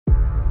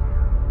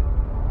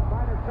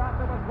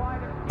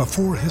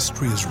Before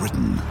history is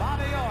written,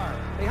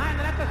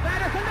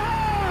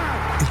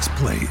 it's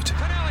played.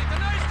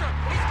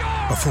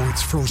 Before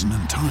it's frozen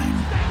in time,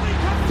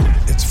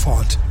 it's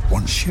fought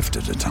one shift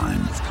at a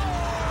time.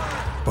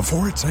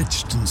 Before it's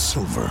etched in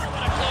silver,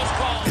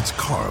 it's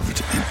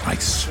carved in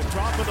ice.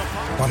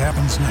 What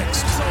happens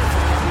next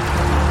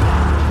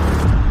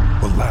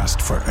will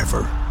last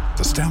forever.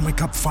 The Stanley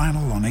Cup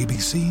Final on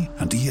ABC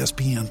and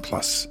ESPN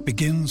Plus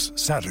begins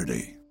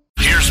Saturday.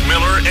 Here's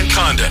Miller and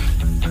Condon.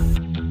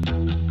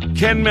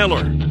 Ken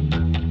Miller.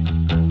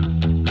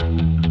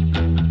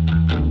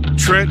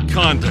 Trent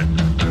Condon.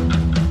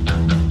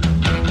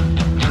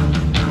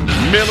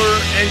 Miller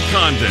and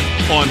Condon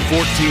on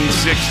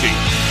 1460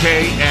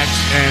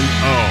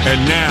 KXNO.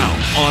 And now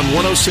on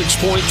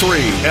 106.3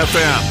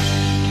 FM.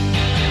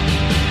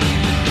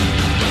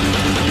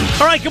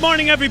 All right, good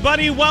morning,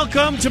 everybody.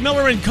 Welcome to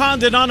Miller and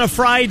Condon on a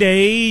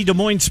Friday. Des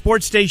Moines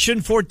Sports Station,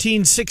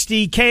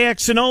 1460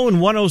 KXNO and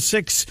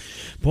 106.3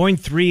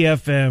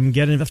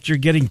 FM. After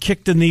getting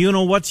kicked in the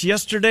you-know-what's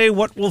yesterday,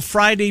 what will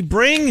Friday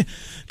bring?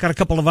 Got a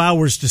couple of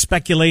hours to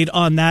speculate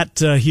on that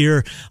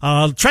here.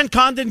 Trent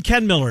Condon,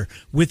 Ken Miller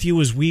with you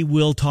as we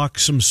will talk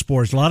some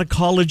sports. A lot of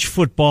college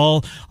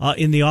football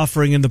in the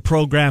offering in the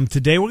program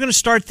today. We're going to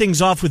start things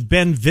off with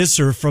Ben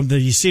Visser from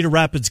the Cedar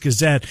Rapids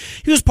Gazette.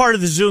 He was part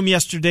of the Zoom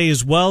yesterday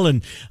as well,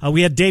 and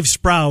we had Dave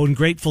Sproul, and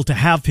grateful to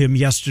have him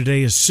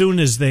yesterday as soon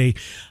as they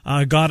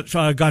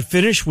got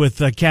finished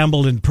with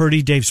Campbell and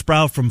Purdy. Dave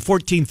Sproul from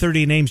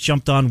 1430 Names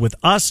jumped on with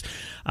us,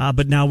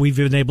 but now we've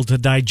been able to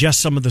digest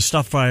some of the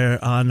stuff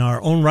on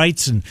our own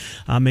rights, and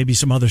maybe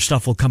some other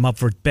stuff will come up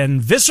for Ben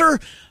Visser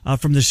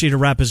from the Cedar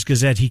Rapids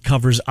Gazette. He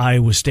covers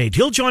Iowa State.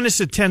 He'll join us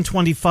at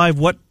 10:25.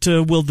 What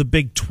will the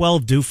Big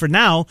 12 do? For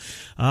now,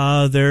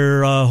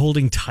 they're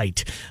holding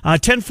tight.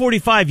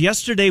 10:45.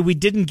 Yesterday, we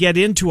didn't get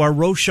into our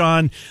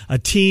Roshan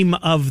team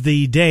of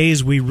the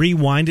days. We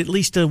rewind at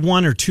least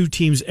one or two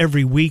teams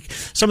every week.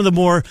 Some of the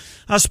more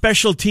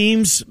special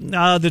teams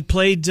that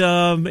played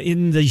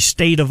in the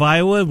state of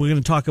Iowa. We're going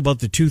to talk about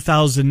the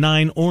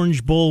 2009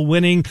 Orange Bowl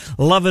winning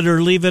Love It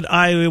or Leave It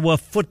Iowa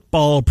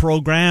football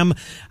program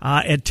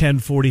at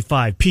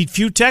 10:45. Pete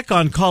Futek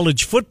on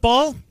college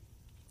football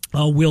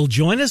will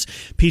join us.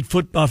 Pete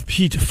Football.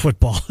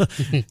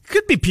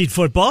 Could be Pete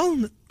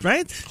Football,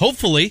 right?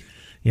 Hopefully.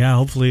 Yeah,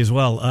 hopefully as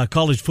well.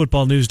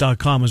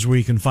 CollegeFootballNews.com is where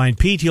you can find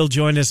Pete. He'll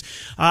join us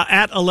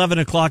at 11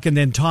 o'clock, and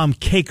then Tom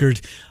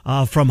Kakert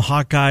from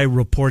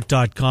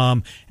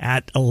HawkeyeReport.com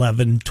at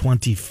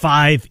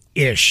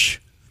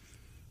 11:25-ish.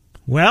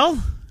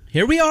 Well,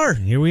 here we are.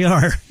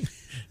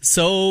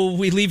 So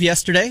we leave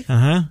yesterday.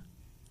 Uh-huh.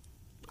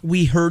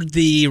 We heard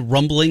the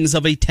rumblings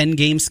of a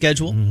 10-game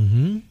schedule,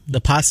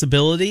 the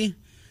possibility,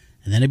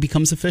 and then it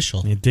becomes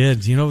official. It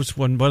did. You know, it's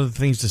one of the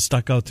things that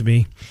stuck out to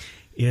me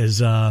is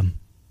the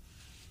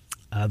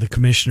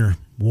commissioner,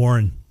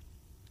 Warren,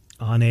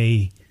 on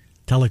a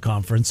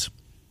teleconference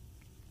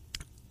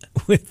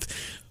with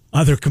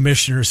other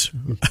commissioners.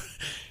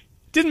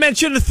 Didn't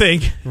mention a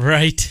thing.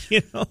 Right.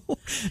 You know,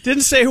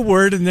 didn't say a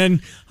word, and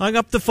then hung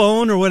up the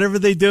phone or whatever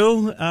they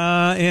do,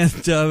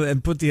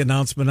 and put the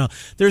announcement out.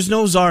 There's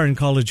no czar in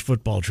college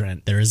football,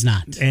 Trent. There is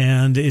not.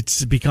 And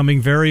it's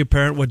becoming very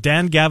apparent what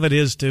Dan Gavitt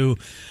is to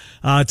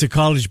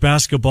college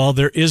basketball.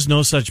 There is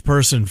no such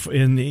person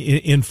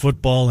in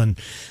football, and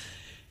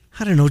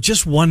I don't know,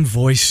 just one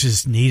voice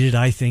is needed,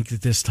 I think,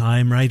 at this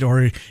time, right?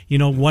 Or, you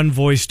know, one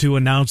voice to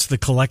announce the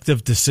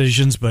collective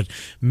decisions. But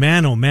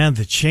man, oh man,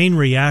 the chain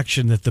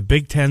reaction that the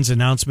Big Ten's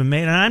announcement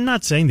made, and I'm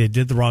not saying they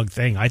did the wrong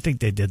thing. I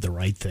think they did the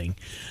right thing.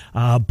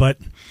 But,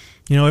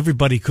 you know,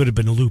 everybody could have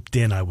been looped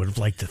in, I would have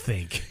liked to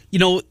think. You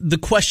know, the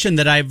question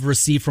that I've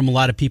received from a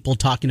lot of people,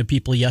 talking to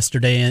people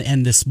yesterday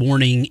and this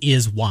morning,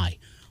 is why?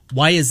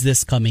 Why is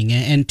this coming?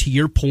 And to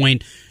your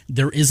point,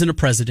 there isn't a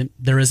president,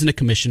 there isn't a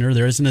commissioner,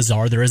 there isn't a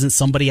czar, there isn't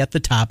somebody at the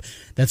top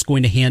that's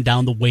going to hand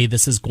down the way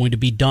this is going to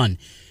be done.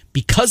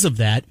 Because of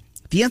that,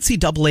 the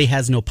NCAA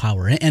has no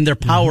power, and their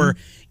power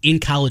in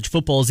college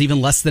football is even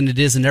less than it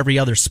is in every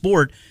other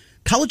sport.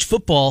 College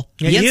football...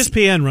 Yeah,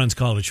 ESPN runs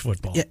college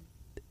football.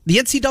 The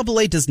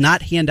NCAA does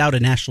not hand out a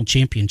national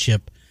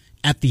championship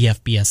at the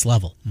FBS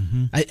level.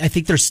 I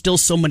think there's still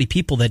so many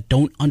people that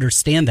don't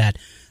understand that.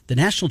 The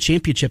national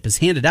championship is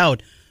handed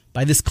out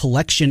by this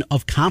collection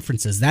of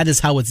conferences. That is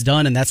how it's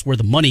done, and that's where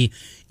the money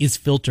is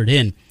filtered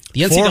in.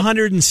 The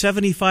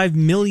 $475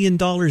 million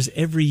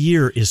every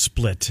year is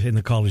split in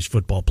the college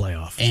football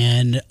playoff.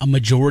 And a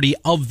majority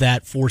of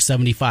that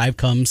 $475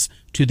 comes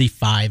to the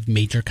 5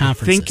 major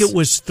conferences. I think it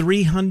was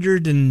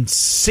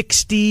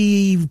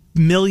 $360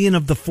 million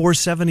of the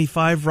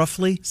 $475,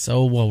 roughly.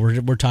 So, well,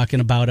 we're talking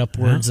about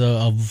upwards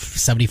of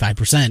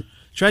 75%.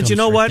 Trent, you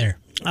know what?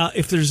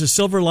 If there's a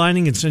silver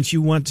lining, and since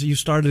you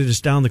started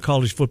us down the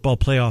college football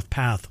playoff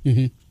path,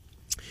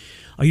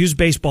 I'll use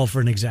baseball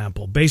for an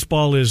example.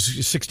 Baseball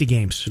is 60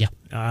 games. Yeah.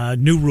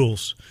 New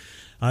rules.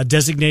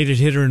 Designated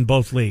hitter in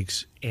both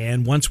leagues.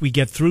 And once we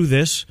get through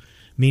this,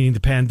 meaning the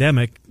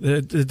pandemic,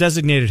 the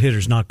designated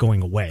hitter's not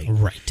going away.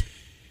 Right.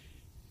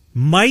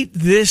 Might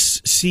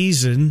this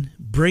season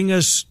bring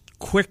us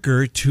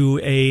quicker to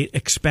a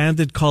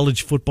expanded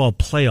college football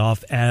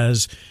playoff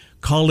as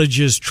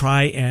colleges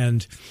try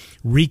and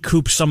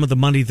recoup some of the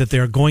money that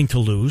they're going to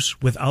lose,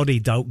 without a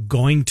doubt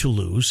going to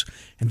lose,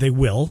 and they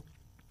will,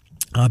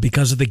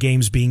 because of the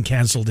games being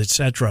canceled,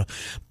 etc.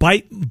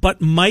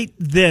 But might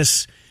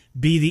this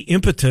be the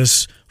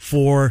impetus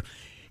for...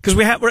 Because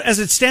as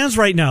it stands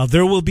right now,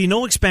 there will be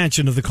no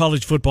expansion of the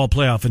college football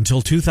playoff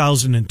until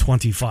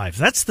 2025.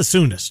 That's the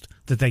soonest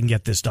that they can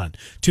get this done.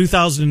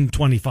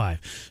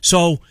 2025.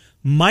 So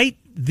might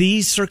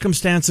these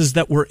circumstances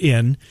that we're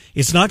in,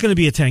 it's not going to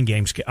be a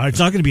 10-game, it's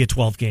not going to be a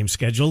 12-game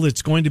schedule.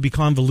 It's going to be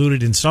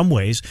convoluted in some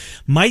ways.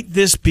 Might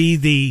this be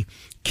the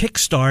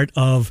kickstart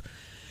of,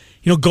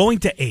 going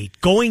to 8,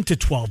 going to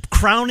 12,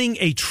 crowning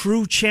a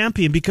true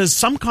champion? Because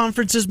some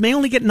conferences may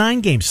only get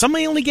 9 games. Some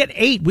may only get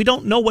 8. We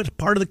don't know what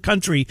part of the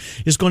country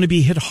is going to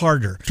be hit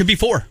harder. Could be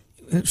 4.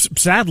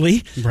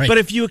 Sadly. Right. But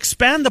if you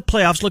expand the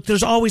playoffs, look,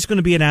 there's always going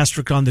to be an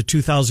asterisk on the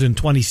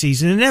 2020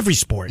 season in every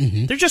sport.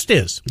 Mm-hmm. There just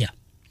is. Yeah.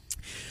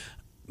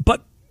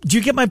 But do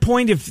you get my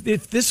point? If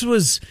this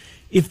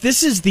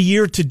is the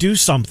year to do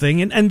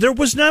something, and there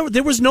was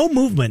no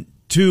movement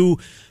to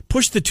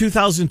push the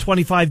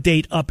 2025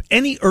 date up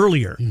any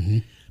earlier. Mm-hmm.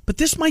 But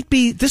this might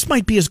be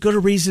as good a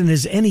reason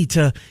as any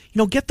to,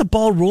 get the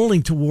ball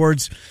rolling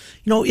towards,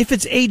 if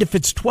it's 8, if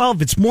it's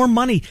 12, it's more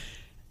money.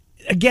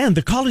 Again,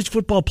 the college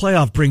football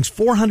playoff brings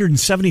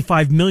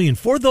 $475 million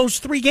for those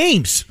 3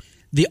 games.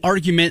 The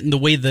argument and the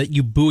way that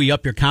you buoy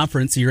up your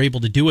conference, you're able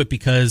to do it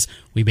because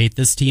we beat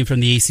this team from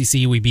the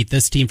ACC, we beat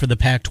this team from the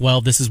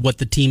Pac-12. This is what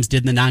the teams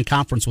did in the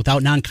non-conference.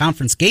 Without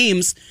non-conference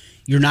games,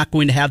 you're not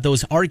going to have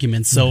those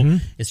arguments. So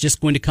it's just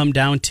going to come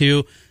down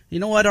to,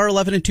 our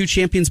 11-2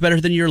 champion's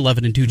better than your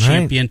 11-2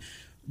 champion.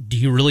 Do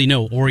you really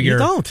know? Or your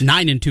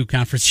 9-2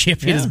 conference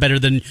champion is better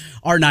than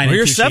our 9-2 or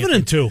your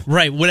champion. 7-2.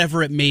 Right,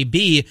 whatever it may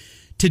be.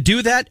 To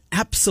do that,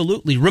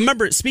 absolutely.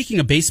 Remember, speaking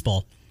of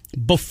baseball,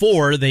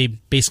 before they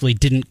basically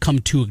didn't come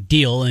to a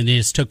deal and they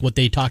just took what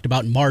they talked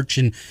about in March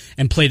and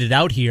played it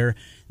out here,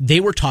 they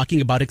were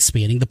talking about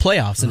expanding the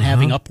playoffs and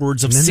having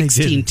upwards of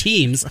 16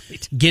 teams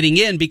getting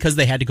in because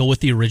they had to go with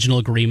the original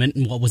agreement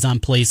and what was on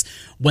place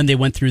when they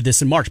went through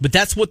this in March. But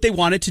that's what they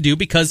wanted to do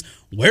because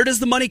where does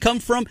the money come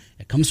from?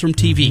 It comes from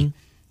TV.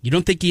 You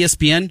don't think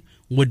ESPN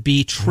would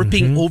be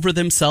tripping over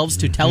themselves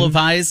to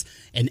televise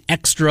an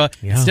extra,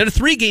 instead of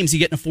 3 games you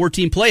get in a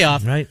 14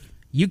 playoff,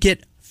 you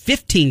get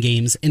 15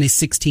 games in a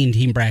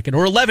 16-team bracket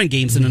or 11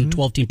 games in a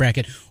 12-team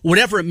bracket,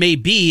 whatever it may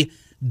be.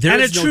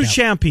 And a true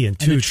champion,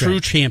 too. And a true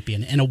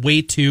champion, and a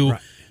way to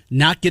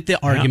not get the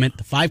argument.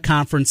 The 5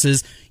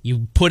 conferences,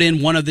 you put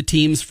in one of the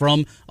teams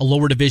from a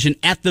lower division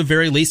at the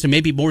very least, and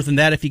maybe more than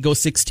that if you go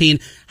 16.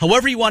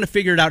 However you want to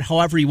figure it out,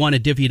 however you want to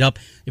divvy it up.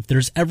 If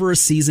there's ever a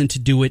season to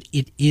do it,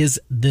 it is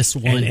this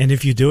one. And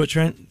if you do it,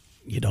 Trent,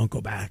 you don't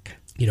go back.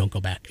 You don't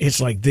go back.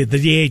 It's like the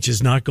DH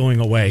is not going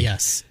away.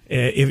 Yes.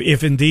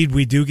 If indeed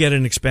we do get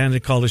an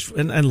expanded college,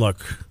 and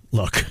look,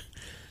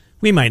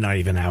 we might not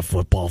even have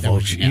football,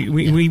 folks.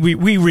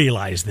 We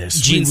realize this.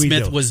 Gene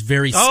Smith was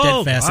very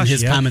steadfast in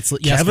his comments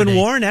yesterday. Kevin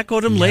Warren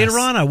echoed him later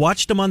on. I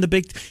watched him on the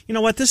Big... You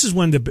know what? This is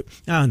when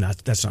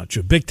that's not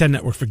true. Big Ten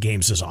Network for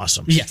Games is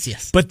awesome.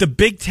 Yes. But the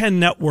Big Ten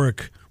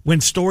Network... When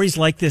stories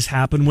like this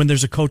happen, when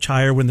there's a coach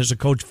hire, when there's a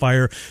coach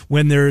fire,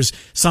 when there's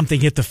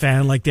something hit the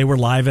fan, like they were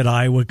live at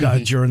Iowa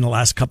during the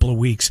last couple of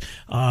weeks.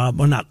 Well,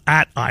 not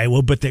at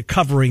Iowa, but they're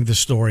covering the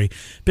story.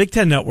 Big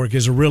Ten Network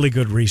is a really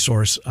good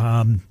resource.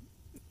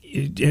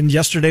 And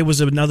yesterday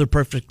was another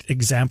perfect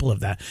example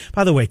of that.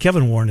 By the way,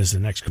 Kevin Warren is the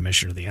next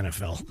commissioner of the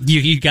NFL.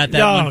 You got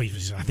that one?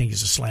 I think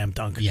he's a slam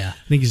dunk. Yeah.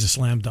 I think he's a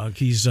slam dunk.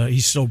 He's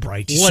so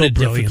bright. He's what so a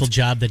brilliant. difficult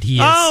job that he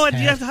is. Oh,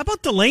 and how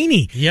about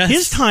Delaney? Yes.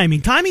 His timing.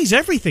 Timing's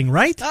everything,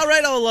 right? All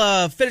right,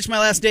 I'll finish my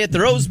last day at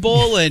the Rose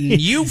Bowl, and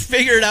you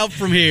figure it out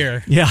from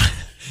here. Yeah.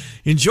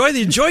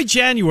 Enjoy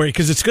January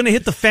because it's going to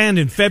hit the fan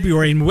in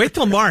February, and wait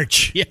till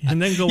March.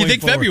 And then go. You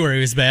think forward.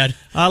 February was bad?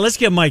 Let's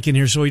get Mike in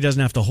here so he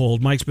doesn't have to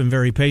hold. Mike's been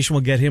very patient.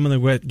 We'll get him and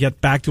then we'll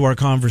get back to our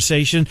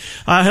conversation.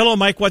 Hello,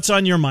 Mike. What's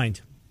on your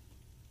mind?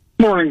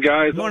 Morning,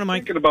 guys. Morning,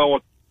 Mike.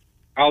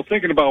 I was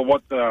thinking about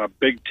what the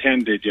Big Ten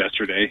did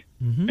yesterday,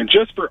 and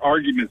just for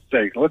argument's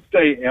sake, let's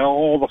say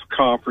all the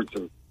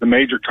conferences, the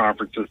major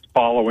conferences,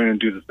 follow in and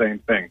do the same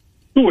thing.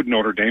 Who would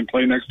Notre Dame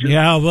play next year?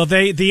 Yeah, well,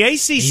 the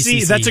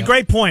ACC, that's a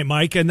great point,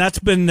 Mike, and that's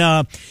been,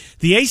 the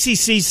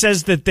ACC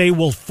says that they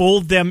will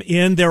fold them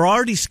in. They're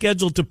already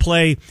scheduled to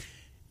play,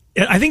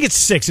 I think it's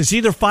 6. It's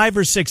either 5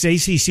 or 6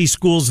 ACC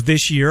schools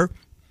this year,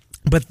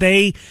 but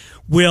they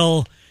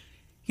will,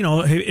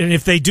 and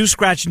if they do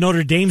scratch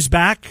Notre Dame's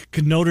back,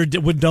 would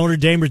Notre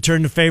Dame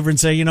return the favor and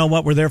say, you know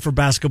what, we're there for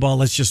basketball,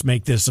 let's just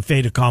make this a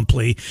fait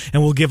accompli,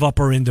 and we'll give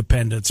up our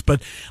independence.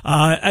 But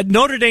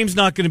Notre Dame's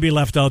not going to be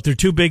left out. They're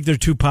too big, they're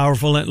too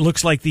powerful, and it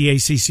looks like the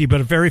ACC,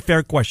 but a very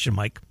fair question,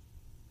 Mike.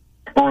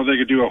 Or they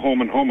could do a home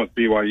and home with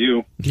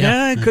BYU.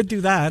 Yeah, I could do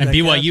that. And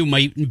BYU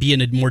might be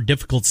in a more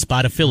difficult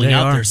spot of filling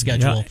out their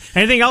schedule. Yeah.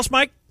 Anything else,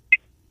 Mike?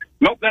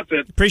 Nope, that's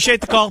it. Appreciate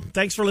the call.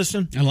 Thanks for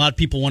listening. And a lot of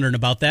people wondering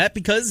about that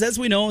because, as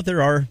we know,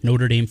 there are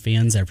Notre Dame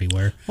fans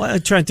everywhere. Well,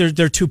 Trent,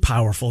 they're too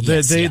powerful.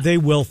 Yes, they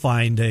will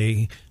find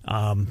a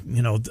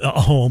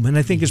home, and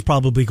I think it's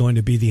probably going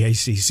to be the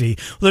ACC.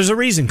 Well, there's a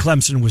reason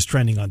Clemson was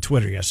trending on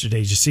Twitter yesterday.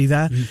 Did you see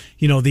that?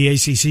 The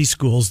ACC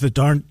schools that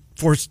don't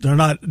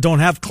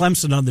have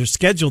Clemson on their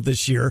schedule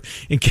this year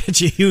and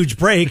catch a huge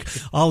break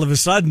all of a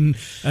sudden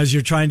as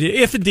you're trying to,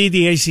 if indeed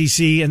the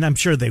ACC, and I'm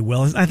sure they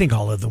will, I think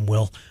all of them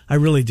will. I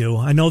really do.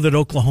 I know that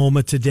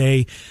Oklahoma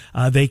today,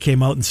 they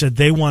came out and said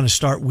they want to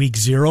start week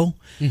 0,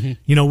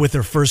 with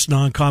their first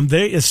non-com.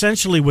 They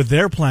essentially what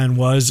their plan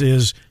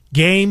is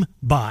game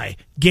by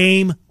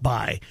game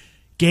by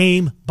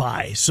game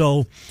by.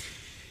 So,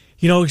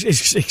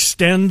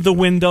 extend the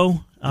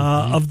window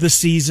of the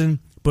season.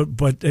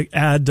 But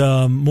add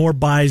more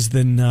buys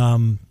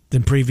than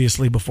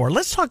previously before.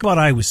 Let's talk about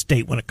Iowa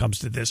State when it comes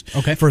to this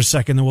for a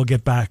second, then we'll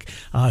get back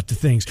to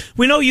things.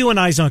 We know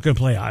UNI's not going to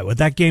play Iowa.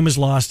 That game is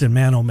lost, and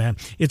man, oh man,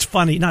 it's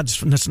funny.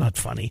 That's not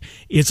funny.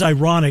 It's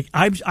ironic.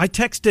 I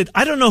texted.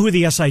 I don't know who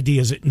the SID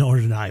is at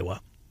Northern Iowa,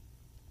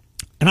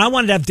 and I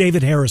wanted to have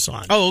David Harris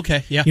on. Oh,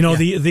 okay, yeah.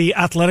 The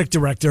athletic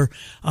director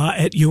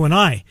at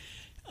UNI.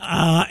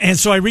 And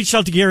so I reached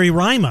out to Gary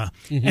Rima,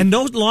 and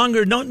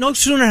no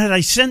sooner had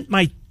I sent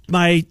my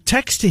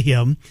text to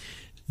him,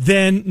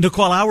 then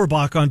Nicole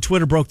Auerbach on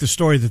Twitter broke the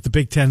story that the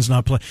Big Ten's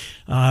not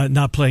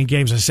playing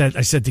games.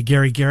 I said to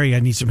Gary, I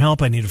need some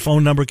help. I need a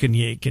phone number. Can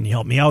you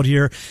help me out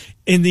here?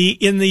 In the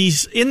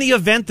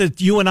event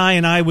that UNI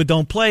and Iowa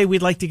don't play,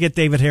 we'd like to get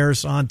David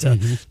Harris on to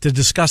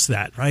discuss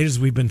that, right? As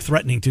we've been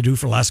threatening to do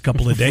for the last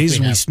couple of days,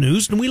 and we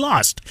snoozed and we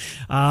lost.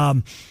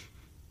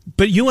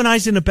 But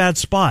UNI's in a bad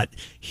spot.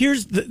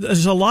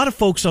 There's a lot of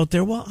folks out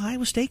there. Well,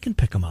 Iowa State can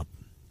pick them up.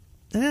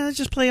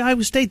 Just play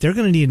Iowa State. They're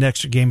going to need an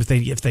extra game if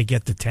they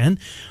get to 10.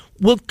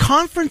 Will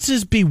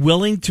conferences be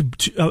willing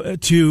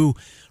to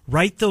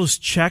write those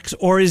checks,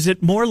 or is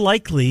it more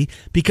likely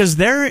because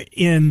they're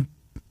in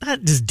not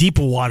as deep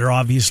a water,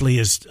 obviously,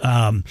 as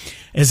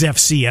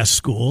FCS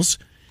schools?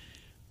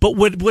 But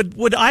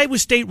would Iowa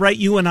State write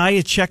UNI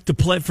a check to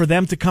play for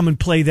them to come and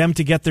play them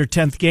to get their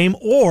 10th game,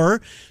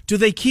 or do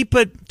they keep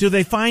it? Do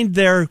they find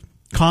their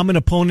common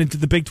opponent to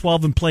the Big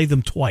 12 and play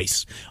them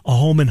twice, a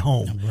home and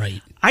home?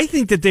 Right. I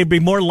think that they'd be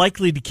more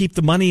likely to keep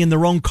the money in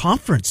their own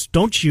conference,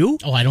 don't you?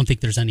 Oh, I don't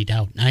think there's any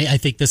doubt. I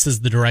think this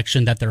is the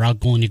direction that they're out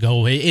going to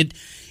go.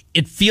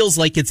 It feels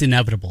like it's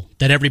inevitable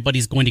that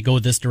everybody's going to go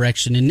this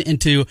direction. And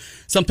to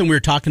something we were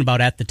talking about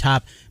at the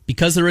top,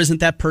 because there isn't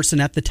that person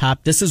at the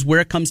top, this is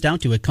where it comes down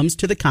to. It comes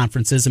to the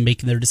conferences and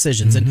making their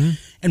decisions.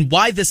 And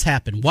why this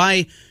happened.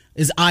 Why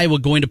is Iowa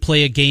going to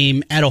play a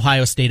game at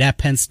Ohio State, at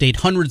Penn State,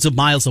 hundreds of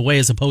miles away,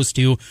 as opposed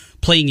to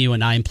playing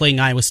UNI and playing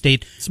Iowa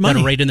State that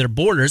are right in their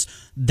borders?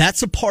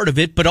 That's a part of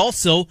it, but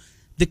also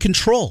the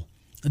control.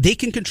 They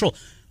can control.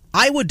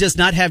 Iowa does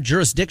not have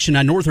jurisdiction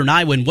on Northern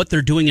Iowa and what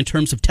they're doing in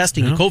terms of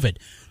testing and COVID.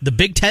 The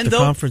Big Ten, though,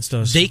 conference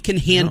does. They can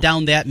hand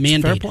down that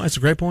mandate. Fair point. That's a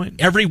great point.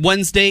 Every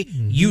Wednesday,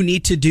 you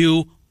need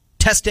to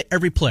test it,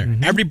 every player,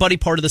 everybody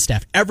part of the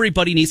staff.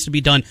 Everybody needs to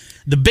be done.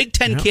 The Big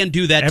Ten can't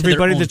do that.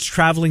 Everybody that's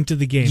traveling to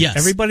the game. Yes.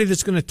 Everybody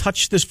that's going to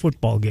touch this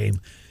football game.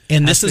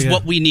 And this is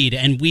what we need.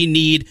 And we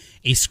need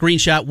a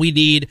screenshot. We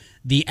need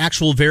the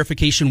actual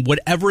verification,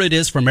 whatever it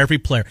is, from every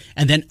player.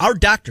 And then our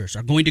doctors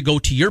are going to go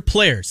to your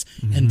players,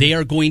 and they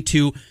are going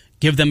to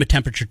give them a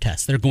temperature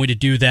test. They're going to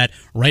do that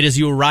right as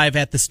you arrive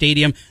at the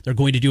stadium. They're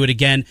going to do it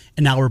again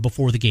an hour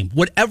before the game.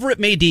 Whatever it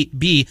may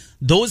be,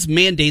 those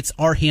mandates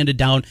are handed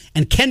down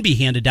and can be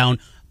handed down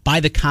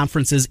by the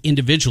conferences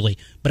individually.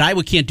 But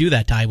Iowa can't do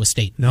that to Iowa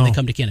State when they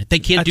come to Canada. They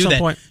can't do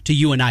that to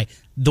UNI.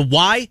 The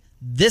why?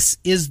 This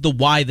is the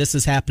why this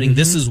is happening.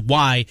 This is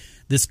why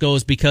this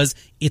goes, because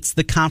it's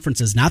the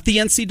conferences, not the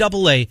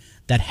NCAA,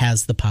 that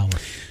has the power.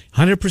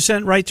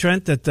 100% right,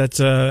 Trent.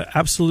 That's an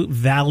absolute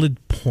valid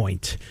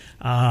point.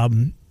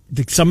 Some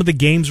of the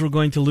games we're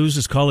going to lose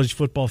as college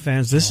football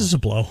fans, this is a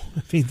blow.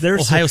 I mean,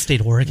 there's Ohio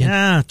State, Oregon.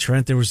 Yeah,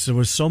 Trent, there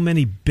was so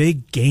many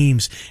big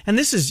games. And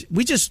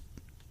we just,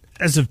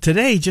 as of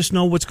today, just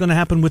know what's going to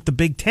happen with the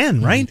Big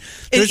Ten, right?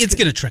 It's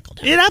going to trickle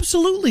down. It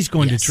absolutely is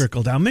going to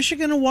trickle down.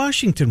 Michigan and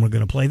Washington were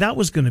going to play. That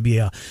was going to be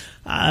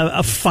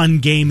a fun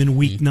game in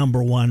week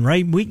number 1,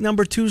 right? Week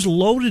number 2 is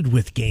loaded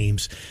with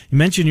games. You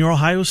mentioned your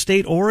Ohio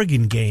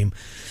State-Oregon game.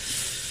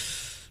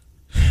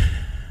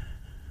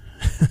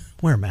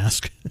 Wear a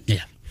mask.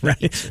 Yeah.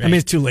 Right? I mean,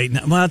 it's too late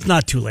now. Well, it's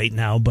not too late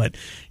now, but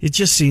it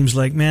just seems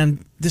like,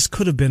 man, this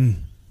could have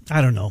been,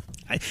 I don't know.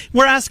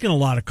 We're asking a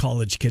lot of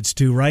college kids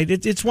too, right?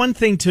 It's one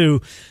thing to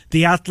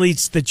the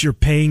athletes that you're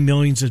paying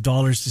millions of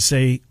dollars to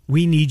say,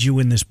 we need you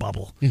in this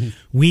bubble.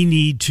 We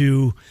need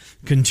to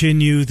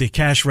continue the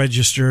cash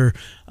register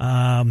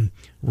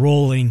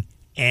rolling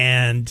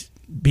and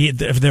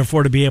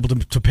therefore to be able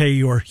to pay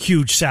your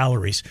huge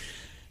salaries.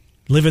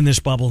 Live in this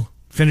bubble.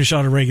 Finish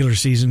out a regular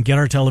season, get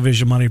our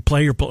television money,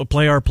 play our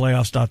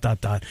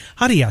playoffs, ...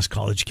 How do you ask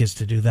college kids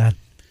to do that?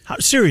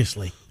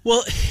 Seriously?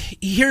 Well,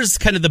 here's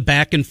kind of the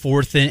back and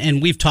forth,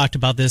 and we've talked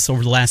about this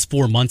over the last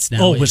 4 months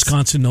now. Oh,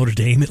 Wisconsin, Notre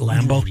Dame at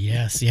Lambeau.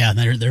 Yes, yeah,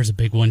 there's a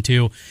big one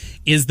too.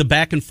 Is the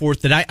back and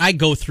forth that I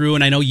go through,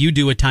 and I know you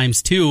do at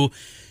times too,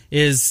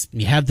 is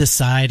you have this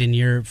side and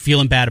you're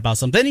feeling bad about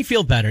something, then you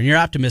feel better and you're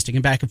optimistic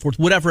and back and forth,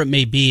 whatever it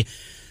may be.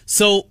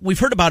 So we've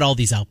heard about all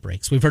these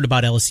outbreaks. We've heard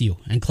about LSU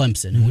and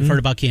Clemson, and we've heard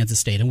about Kansas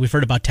State, and we've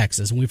heard about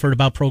Texas, and we've heard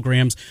about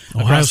programs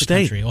across the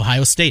country.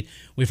 Ohio State.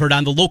 We've heard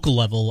on the local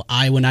level,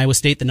 Iowa and Iowa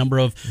State, the number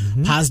of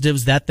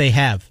positives that they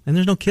have. And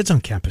there's no kids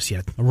on campus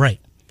yet. Right.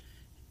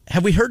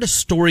 Have we heard a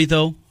story,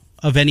 though,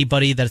 of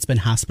anybody that's been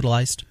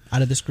hospitalized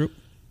out of this group?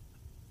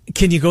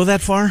 Can you go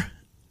that far?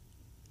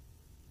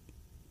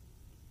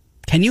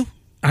 Can you?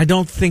 I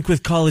don't think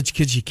with college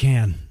kids you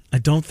can. I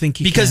don't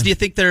think you can. Because do you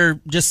think they're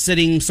just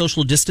sitting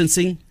social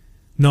distancing?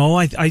 No,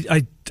 I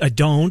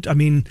don't. I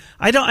mean,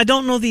 I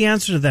don't know the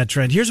answer to that,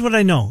 Trent. Here's what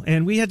I know,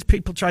 and we had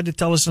people try to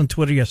tell us on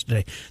Twitter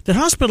yesterday that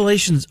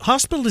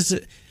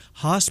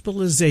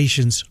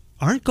hospitalizations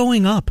aren't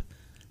going up.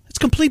 It's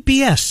complete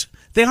BS.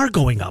 They are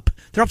going up.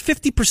 They're up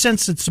 50%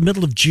 since the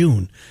middle of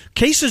June.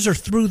 Cases are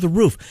through the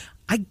roof.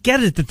 I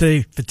get it that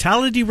the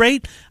fatality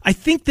rate. I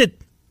think that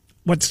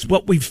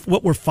what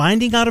we're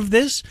finding out of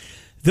this,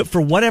 that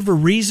for whatever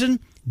reason,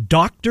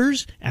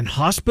 doctors and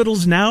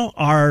hospitals now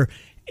are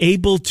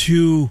able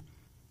to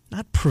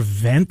not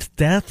prevent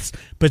deaths,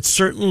 but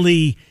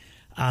certainly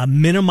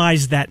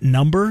minimize that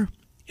number.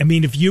 I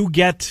mean, if you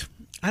get,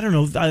 I don't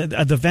know,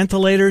 the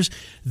ventilators,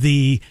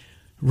 the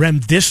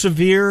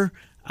remdesivir,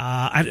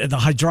 the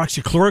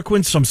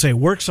hydroxychloroquine, some say it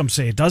works, some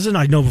say it doesn't.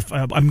 I know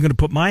I'm going to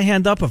put my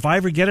hand up if I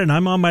ever get it and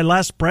I'm on my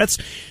last breaths.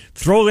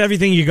 Throw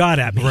everything you got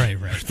at me. Right.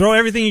 Throw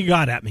everything you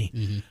got at me.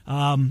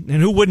 Mm-hmm.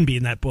 And who wouldn't be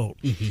in that boat?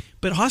 Mm-hmm.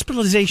 But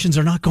hospitalizations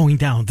are not going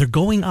down. They're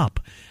going up.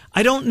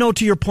 I don't know,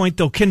 to your point,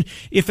 though,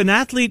 if an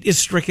athlete is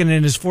stricken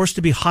and is forced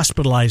to be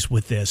hospitalized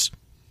with this,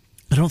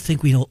 I don't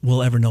think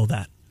we'll ever know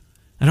that.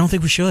 I don't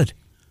think we should.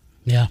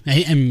 Yeah,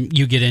 and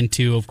you get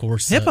into, of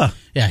course, HIPAA.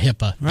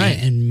 HIPAA, right,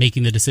 and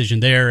making the decision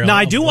there. Now,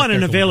 I do want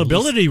an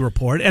availability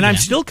report, and I'm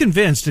still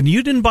convinced. And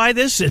you didn't buy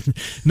this, and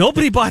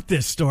nobody bought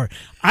this story.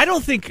 I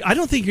don't think you're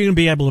going to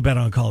be able to bet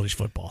on college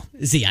football.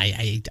 See,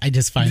 I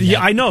just find that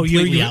I know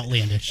completely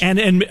outlandish,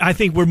 and I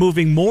think we're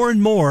moving more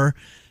and more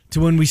to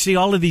when we see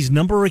all of these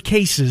number of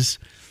cases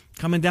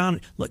coming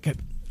down. Look,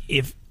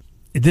 if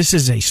this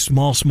is a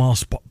small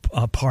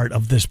part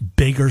of this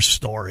bigger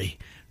story,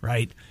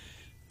 right?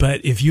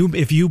 But if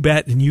you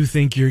bet and you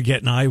think you're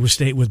getting Iowa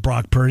State with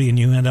Brock Purdy and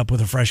you end up with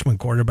a freshman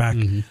quarterback,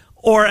 and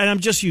I'm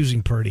just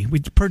using Purdy.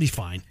 Purdy's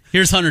fine.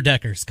 Here's Hunter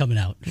Deckers coming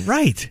out,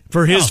 right,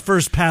 for his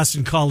first pass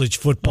in college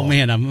football. Oh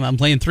man, I'm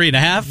playing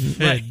 3.5.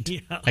 Right.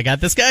 Yeah. I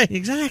got this guy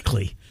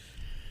exactly.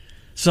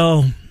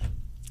 So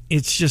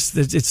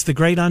it's the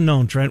great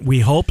unknown, Trent. We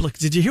hope. Look,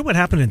 did you hear what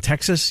happened in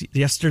Texas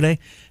yesterday?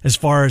 As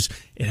far as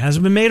it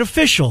hasn't been made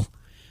official,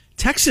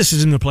 Texas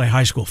isn't going to play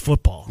high school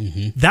football.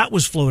 Mm-hmm. That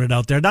was floated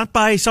out there, not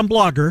by some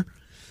blogger,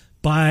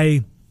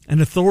 by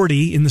an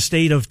authority in the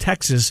state of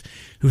Texas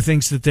who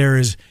thinks that there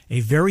is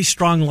a very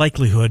strong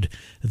likelihood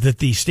that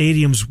the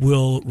stadiums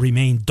will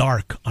remain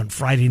dark on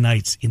Friday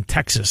nights in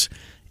Texas.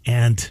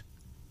 And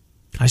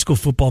high school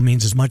football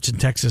means as much in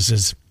Texas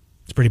as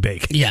it's pretty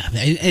big. Yeah,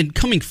 and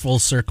coming full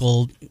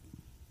circle,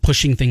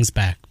 pushing things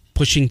back.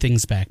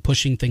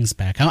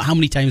 How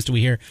many times do we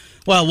hear,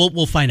 well,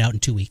 we'll find out in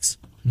 2 weeks.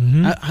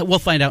 Mm-hmm. We'll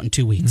find out in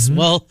 2 weeks. Mm-hmm.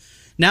 Well,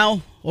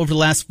 now, over the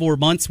last 4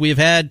 months, we have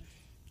had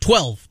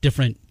 12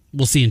 different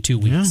we'll see in 2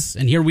 weeks. Yeah.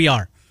 And here we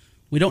are.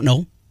 We don't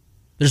know.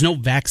 There's no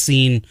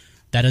vaccine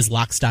that is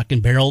lock, stock,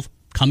 and barrel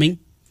coming.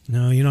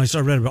 No,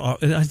 I read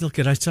about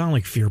it. I sound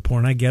like fear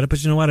porn. I get it.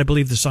 But you know what? I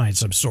believe the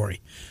science. I'm sorry.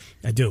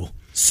 I do.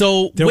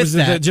 So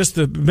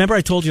remember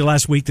I told you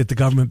last week that the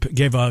government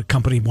gave a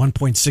company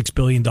 $1.6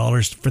 billion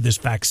for this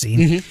vaccine.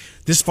 Mm-hmm.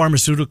 This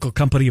pharmaceutical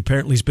company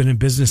apparently has been in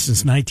business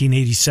since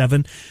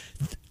 1987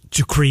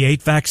 to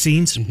create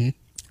vaccines. Mm-hmm.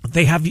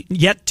 They have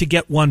yet to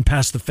get one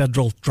past the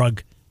federal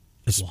drug.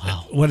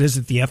 Wow. What is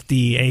it? The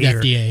FDA?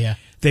 FDA, yeah.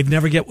 They've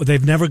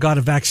never got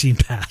a vaccine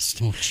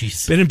passed. Oh,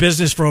 jeez. Been in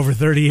business for over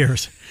 30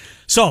 years.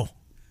 So,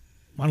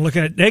 want to look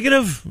at it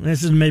negative?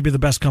 This is maybe the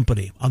best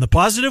company. On the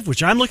positive,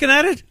 which I'm looking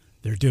at it,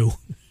 they're due.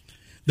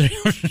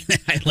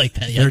 I like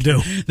that. Yeah.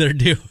 They're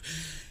due.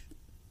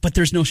 But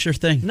there's no sure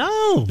thing.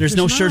 No, there's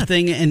no sure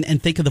thing.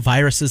 And think of the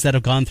viruses that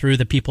have gone through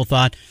that people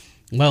thought,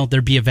 well,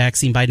 there'd be a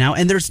vaccine by now.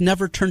 And there's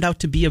never turned out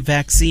to be a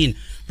vaccine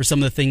for some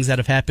of the things that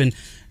have happened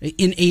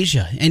in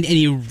Asia. And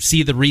you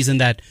see the reason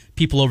that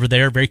people over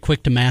there are very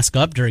quick to mask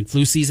up during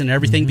flu season and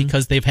everything, mm-hmm.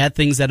 because they've had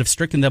things that have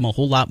stricken them a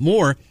whole lot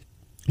more.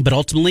 But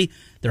ultimately,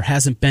 there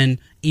hasn't been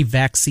a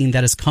vaccine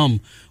that has come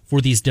for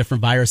these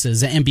different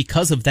viruses. And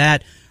because of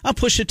that, I'll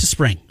push it to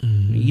spring.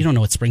 Mm-hmm. You don't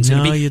know what spring's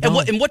going to be. You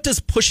don't. And what does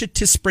push it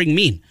to spring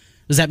mean?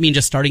 Does that mean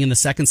just starting in the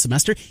second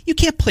semester? You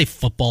can't play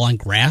football on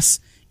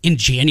grass in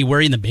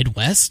January in the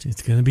Midwest?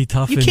 It's going to be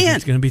tough. You can't.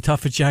 It's going to be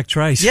tough at Jack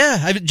Trice.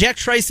 Yeah, Jack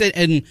Trice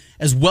and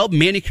as well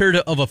manicured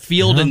of a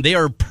field, and they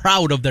are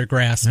proud of their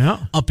grass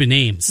up in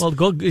Ames. Well,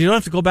 you don't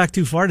have to go back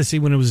too far to see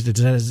when it was a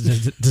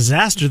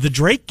disaster, the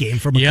Drake game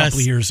from a couple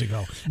of years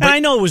ago. And I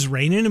know it was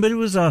raining, but it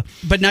was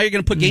But now you're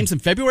going to put games in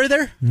February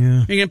there?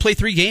 Yeah. You're going to play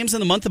 3 games in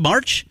the month of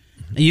March?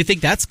 And you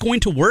think that's going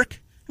to work?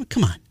 I mean,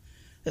 come on.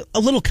 A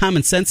little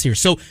common sense here.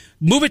 So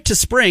move it to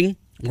spring,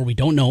 where we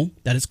don't know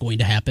that it's going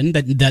to happen,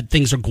 that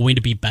things are going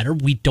to be better.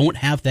 We don't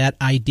have that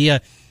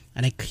idea.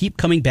 And I keep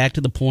coming back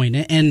to the point,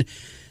 and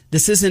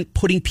this isn't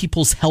putting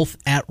people's health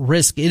at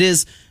risk. It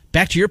is,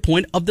 back to your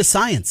point, of the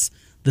science.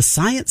 The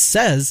science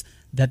says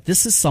that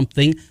this is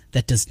something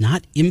that does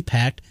not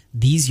impact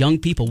these young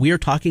people. We are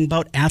talking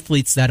about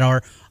athletes that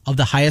are of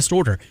the highest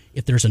order.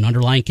 If there's an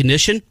underlying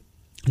condition,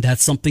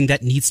 that's something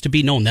that needs to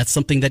be known. That's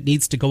something that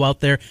needs to go out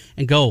there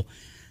and go.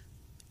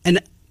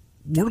 And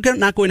we're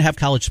not going to have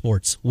college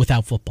sports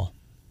without football.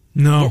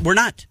 No. We're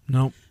not.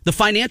 No. The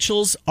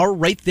financials are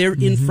right there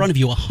in front of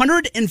you.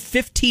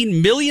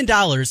 $115 million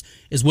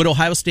is what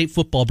Ohio State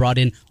football brought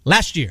in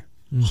last year.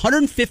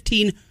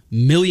 $115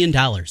 million.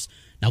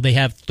 Now they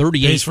have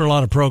 38 pays for a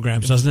lot of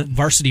programs, doesn't it?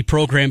 Varsity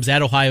programs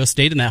at Ohio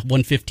State, and that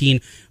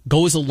 115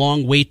 goes a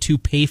long way to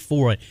pay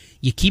for it.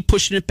 You keep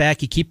pushing it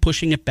back. You keep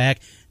pushing it back.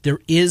 There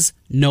is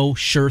no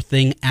sure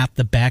thing at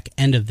the back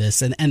end of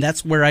this, and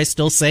that's where I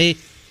still say,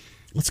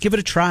 let's give it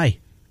a try.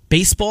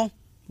 Baseball,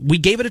 we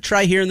gave it a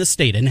try here in the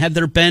state, and have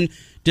there been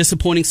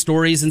disappointing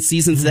stories and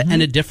seasons that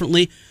ended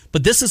differently?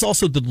 But this is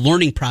also the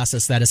learning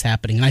process that is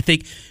happening. And I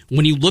think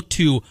when you look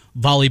to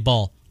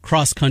volleyball,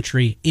 cross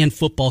country, and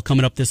football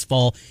coming up this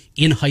fall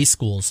in high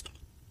schools,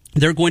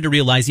 they're going to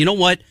realize, you know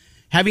what?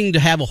 Having to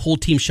have a whole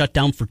team shut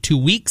down for 2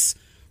 weeks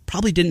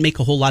probably didn't make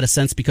a whole lot of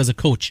sense because a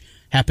coach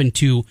happened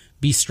to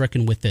be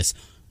stricken with this.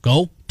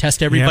 Go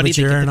test everybody. Yeah, but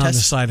you're on the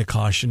side of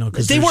caution.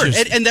 They were,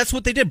 and that's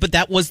what they did. But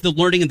that was the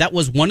learning, and that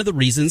was one of the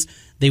reasons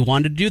they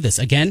wanted to do this.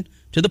 Again,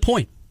 to the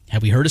point,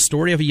 have we heard a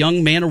story of a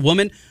young man or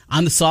woman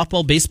on the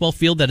softball, baseball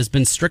field that has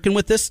been stricken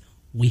with this?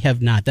 We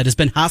have not. That has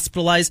been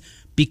hospitalized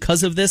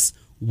because of this?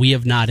 We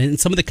have not. And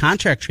some of the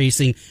contract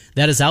tracing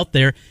that is out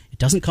there, it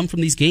doesn't come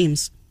from these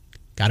games.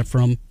 Got it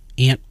from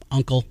aunt,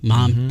 uncle,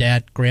 mom,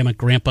 dad, grandma,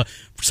 grandpa,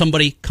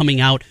 somebody coming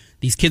out,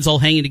 these kids all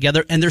hanging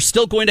together, and they're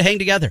still going to hang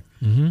together.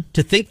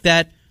 To think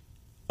that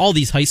all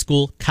these high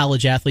school,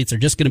 college athletes are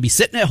just going to be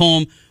sitting at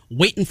home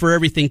waiting for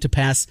everything to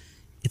pass,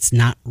 it's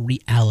not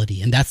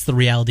reality. And that's the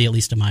reality, at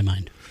least in my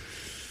mind.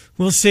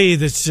 We'll see.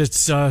 It's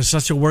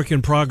such a work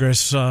in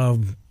progress.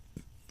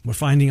 We're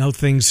finding out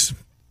things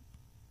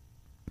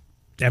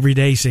every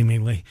day,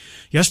 seemingly.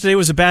 Yesterday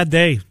was a bad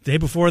day. The day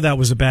before that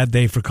was a bad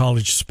day for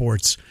college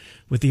sports,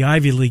 with the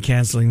Ivy League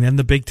canceling, then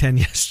the Big Ten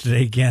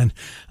yesterday again.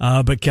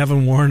 But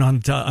Kevin Warren on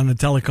a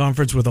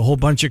teleconference with a whole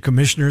bunch of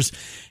commissioners,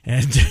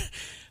 and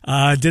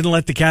didn't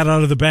let the cat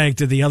out of the bag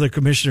to the other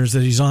commissioners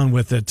that he's on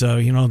with.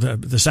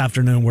 This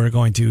afternoon we're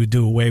going to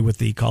do away with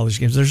the college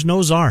games. There's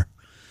no czar.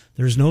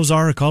 There's no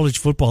czar of college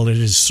football. It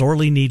is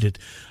sorely needed,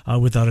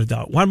 without a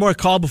doubt. One more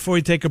call before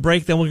we take a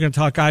break, then we're going to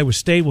talk Iowa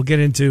State. We'll get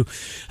into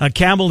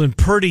Campbell and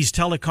Purdy's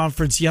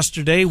teleconference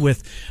yesterday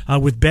with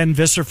Ben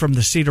Visser from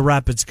the Cedar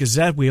Rapids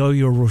Gazette. We owe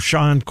you a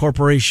Roshan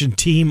Corporation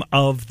Team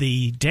of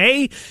the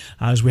Day,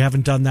 as we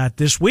haven't done that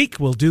this week.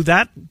 We'll do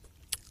that.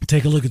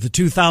 Take a look at the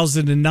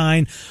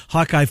 2009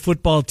 Hawkeye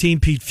football team.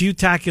 Pete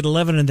Futak at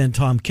 11, and then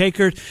Tom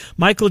Kakert.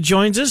 Michael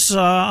joins us.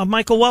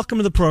 Michael, welcome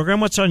to the program.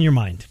 What's on your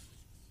mind?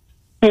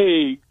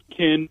 Hey,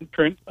 Ken,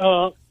 Trent.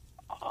 I'm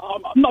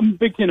not a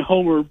Big Ten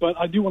homer, but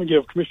I do want to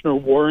give Commissioner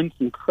Warren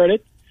some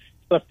credit.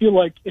 I feel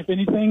like, if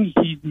anything,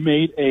 he's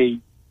made a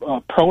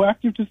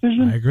proactive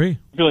decision. I agree.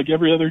 I feel like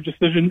every other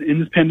decision in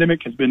this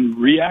pandemic has been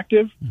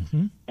reactive,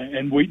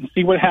 and wait and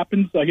see what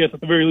happens. I guess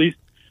at the very least,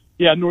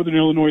 Northern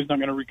Illinois is not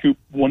going to recoup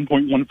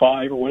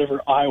 1.15 or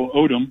whatever Iowa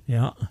owed them.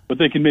 Yeah. But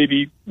they can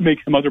maybe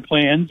make some other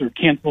plans or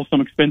cancel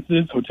some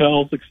expenses,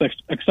 hotels,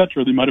 et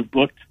cetera, they might have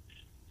booked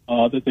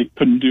that they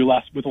couldn't do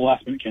with a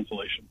last-minute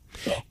cancellation.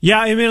 So.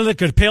 Yeah, I mean,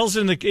 look, it pales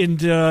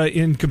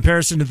in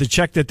comparison to the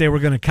check that they were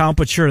going to count,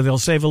 but sure, they'll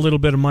save a little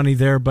bit of money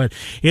there, but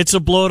it's a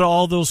blow to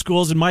all those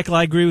schools. And, Michael,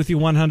 I agree with you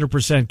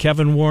 100%.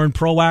 Kevin Warren,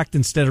 proact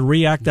instead of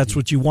react. That's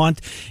what you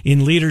want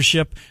in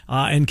leadership,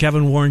 and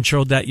Kevin Warren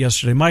showed that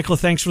yesterday. Michael,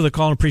 thanks for the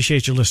call and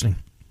appreciate you listening.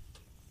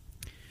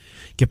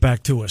 Get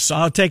back to us.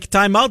 I'll take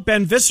time out.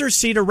 Ben Visser,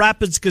 Cedar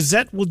Rapids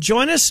Gazette, will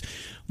join us.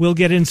 We'll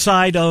get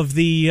inside of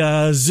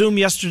the Zoom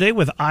yesterday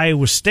with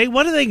Iowa State.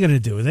 What are they going to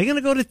do? Are they going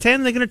to go to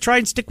 10? They're going to try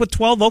and stick with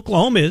 12.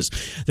 Oklahoma is.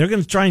 They're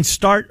going to try and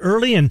start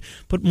early and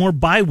put more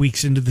bye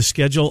weeks into the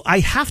schedule. I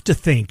have to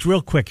think,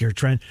 real quick here,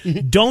 Trent,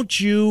 don't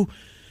you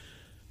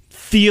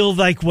feel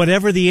like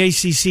whatever the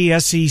ACC,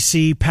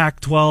 SEC,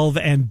 Pac-12,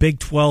 and Big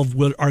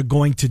 12 are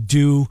going to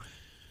do,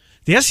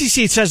 the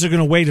SEC says they're going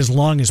to wait as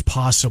long as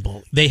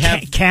possible. They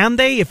have, can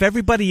they, if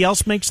everybody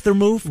else makes their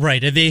move?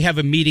 Right. They have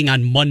a meeting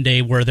on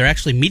Monday where they're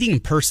actually meeting in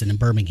person in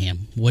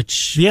Birmingham,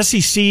 which... The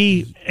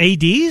SEC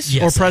ADs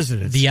or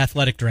presidents? The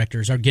athletic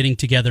directors are getting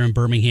together in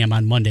Birmingham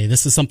on Monday.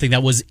 This is something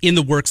that was in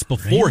the works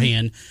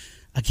beforehand.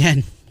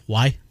 Again,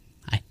 why?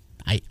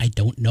 I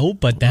don't know,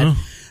 but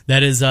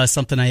that is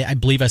something I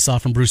believe I saw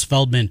from Bruce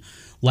Feldman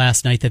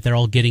last night, that they're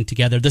all getting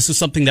together. This was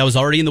something that was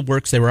already in the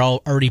works. They were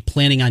all already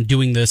planning on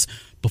doing this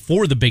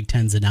before the Big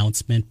Ten's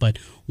announcement, but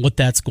what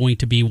that's going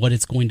to be, what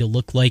it's going to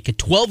look like. A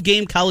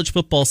 12-game college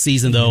football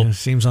season, though.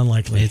 Seems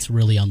unlikely. It's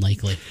really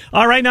unlikely.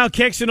 All right, now,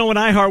 KXNO and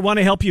iHeart want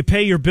to help you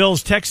pay your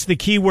bills. Text the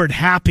keyword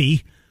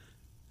happy.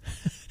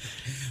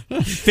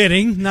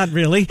 Fitting, not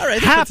really. All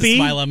right, happy. Puts a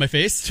smile on my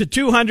face. To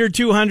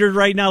 200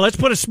 right now. Let's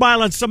put a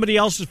smile on somebody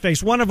else's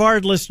face. One of our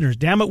listeners.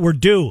 Damn it, we're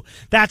due.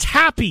 That's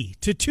happy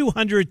to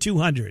 200. You'll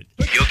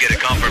get a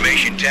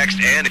confirmation text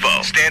and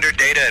info. Standard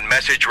data and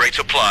message rates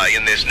apply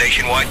in this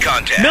nationwide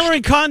contest. Miller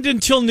and Condon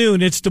till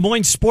noon. It's Des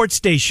Moines Sports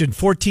Station,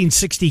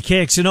 1460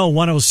 KXNO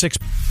 106.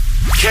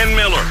 Ken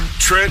Miller,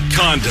 Trent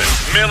Condon,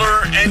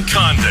 Miller and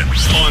Condon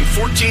on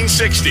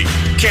 1460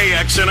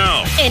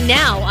 KXNO. And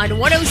now on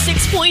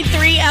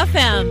 106.3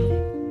 FM.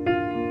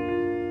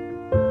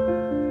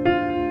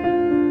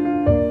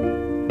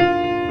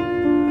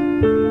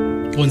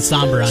 Going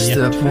somber on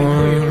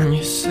you.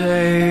 It's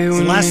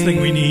the last thing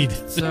we need.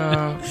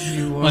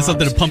 Want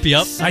something to pump you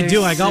up? I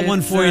do. I got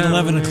one for you at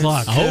 11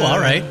 o'clock. Oh, all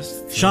right.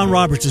 Sean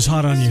Roberts is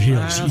hot on your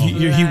heels.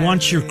 He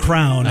wants your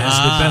crown as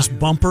the best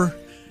bumper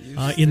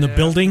in the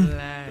building.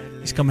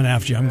 He's coming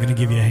after you. I'm going to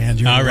give you a hand.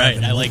 You're all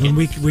right. I like it.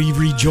 We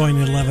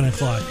rejoin at 11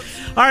 o'clock.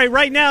 All right,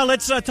 right now,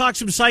 let's talk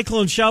some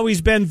Cyclones, shall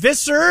we? Ben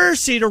Visser,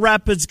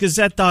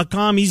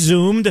 CedarRapidsGazette.com. He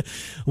Zoomed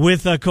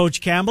with Coach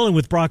Campbell and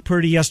with Brock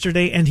Purdy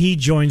yesterday, and he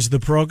joins the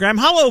program.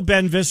 Hello,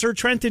 Ben Visser.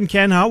 Trent and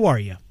Ken, how are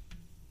you?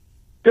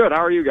 Good.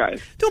 How are you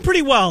guys? Doing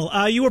pretty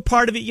well. You were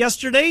part of it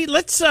yesterday.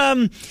 Let's,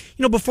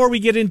 before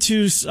we get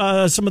into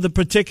some of the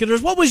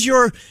particulars, what was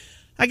your,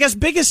 I guess,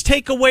 biggest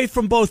takeaway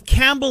from both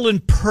Campbell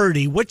and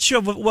Purdy? Which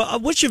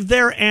of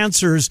their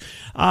answers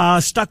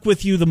stuck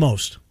with you the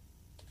most?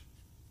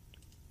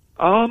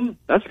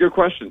 That's a good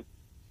question.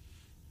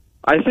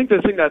 I think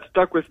the thing that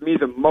stuck with me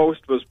the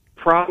most was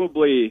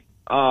probably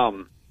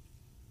how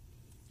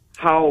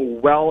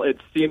well it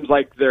seems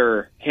like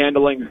they're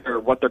handling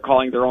what they're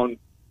calling their own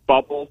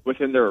bubble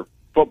within their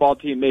football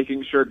team,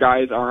 making sure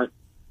guys aren't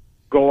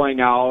going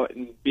out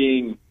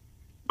in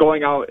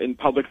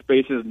public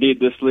spaces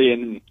needlessly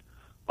and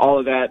all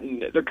of that.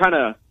 And they're kind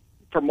of,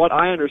 from what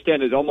I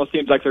understand, it almost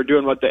seems like they're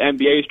doing what the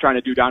NBA is trying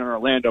to do down in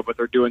Orlando, but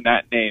they're doing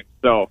that name.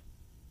 So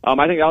I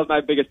think that was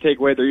my biggest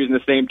takeaway. They're using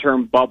the same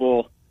term,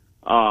 bubble,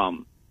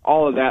 all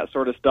of that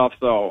sort of stuff.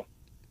 So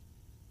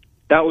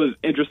that was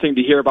interesting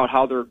to hear about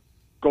how they're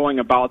going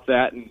about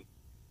that. And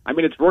I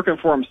mean, it's working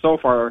for them so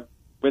far.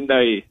 When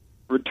they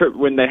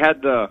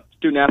had the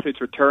student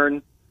athletes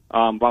return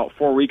about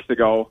 4 weeks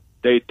ago,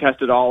 they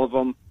tested all of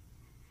them.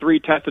 3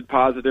 tested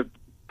positive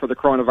for the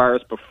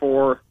coronavirus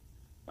before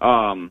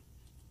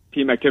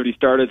team activity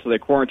started, so they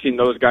quarantined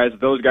those guys.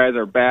 Those guys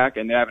are back,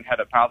 and they haven't had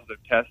a positive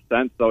test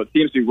since, so it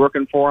seems to be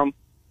working for them.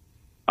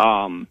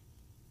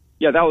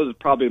 That was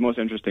probably the most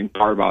interesting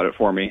part about it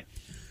for me.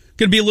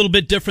 Going to be a little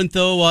bit different,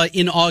 though,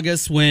 in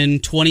August when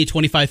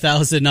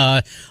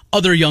 25,000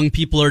 other young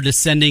people are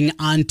descending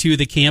onto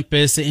the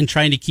campus and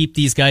trying to keep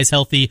these guys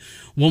healthy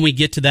when we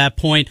get to that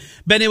point.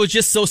 Ben, it was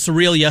just so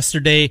surreal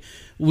yesterday.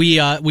 We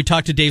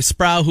talked to Dave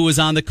Sproul, who was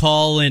on the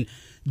call, and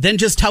then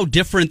just how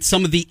different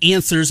some of the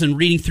answers, and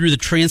reading through the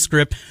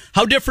transcript,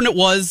 how different it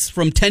was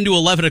from 10 to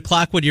 11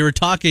 o'clock when you were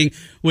talking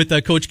with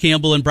Coach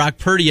Campbell and Brock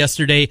Purdy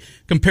yesterday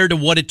compared to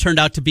what it turned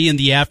out to be in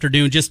the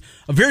afternoon. Just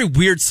a very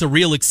weird,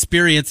 surreal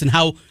experience, and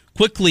how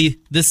quickly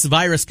this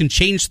virus can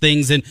change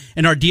things and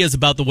ideas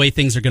about the way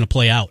things are going to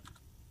play out.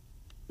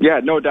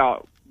 Yeah, no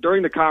doubt.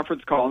 During the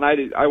conference call,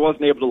 and I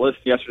wasn't able to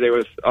listen yesterday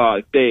with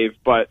Dave,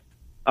 but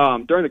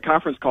during the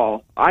conference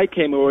call, I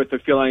came away with the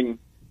feeling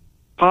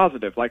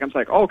positive. Like, I'm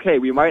like, okay,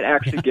 we might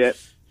actually get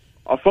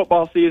a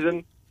football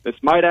season. This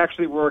might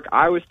actually work.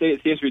 Iowa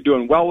State seems to be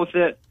doing well with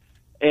it.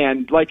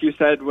 And like you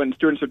said, when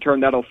students return,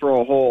 that'll throw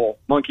a whole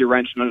monkey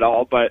wrench in it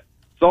all. But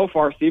so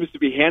far, seems to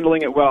be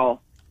handling it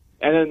well.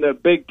 And then the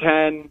Big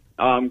Ten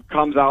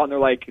comes out, and they're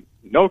like,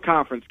 no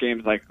conference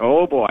games. Like,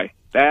 oh, boy,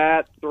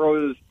 this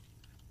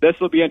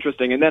will be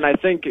interesting. And then I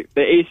think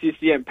the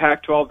ACC and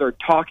Pac-12, they're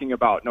talking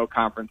about no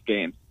conference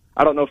games.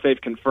 I don't know if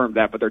they've confirmed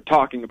that, but they're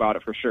talking about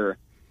it for sure.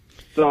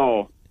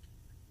 So,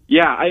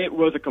 yeah, it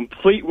was a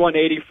complete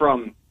 180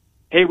 from,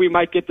 hey, we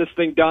might get this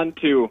thing done,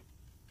 to,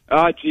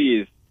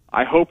 geez,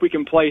 I hope we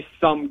can play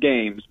some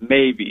games,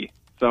 maybe.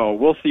 So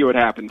we'll see what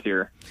happens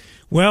here.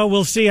 Well,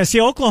 we'll see. I see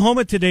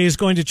Oklahoma today is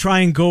going to try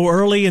and go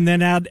early and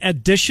then add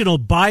additional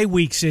bye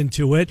weeks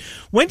into it.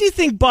 When do you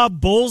think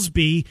Bob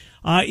Bowlesby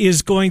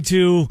is going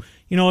to,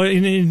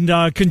 in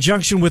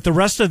conjunction with the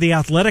rest of the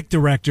athletic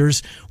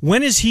directors,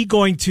 when is he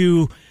going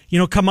to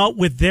come out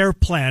with their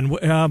plan?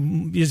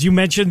 As you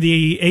mentioned,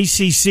 the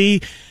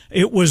ACC,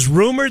 it was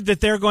rumored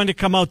that they're going to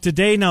come out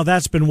today. Now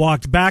that's been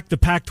walked back. The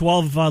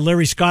Pac-12,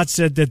 Larry Scott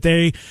said that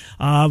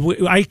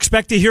I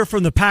expect to hear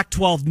from the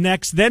Pac-12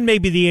 next, then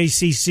maybe the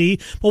ACC.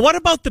 But what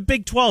about the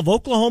Big 12?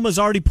 Oklahoma's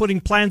already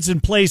putting plans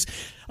in place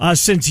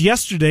since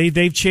yesterday.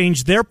 They've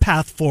changed their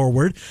path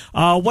forward.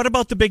 What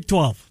about the Big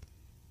 12?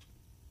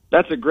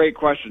 That's a great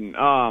question.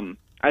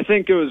 I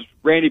think it was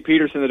Randy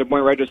Peterson, the Des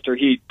Moines Register.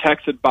 He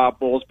texted Bob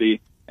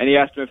Bowlesby, and he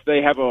asked him if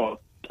they have a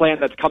plan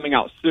that's coming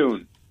out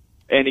soon.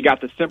 And he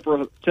got the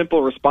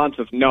simple response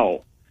of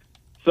no.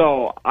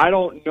 So I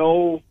don't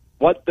know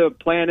what the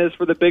plan is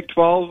for the Big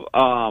 12.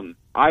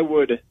 I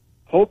would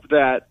hope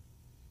that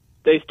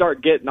they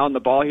start getting on the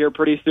ball here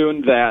pretty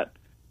soon, that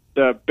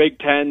the Big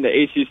 10, the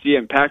ACC,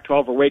 and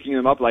Pac-12 are waking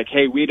them up like,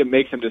 hey, we need to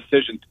make some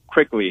decisions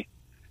quickly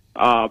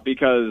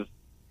because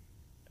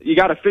you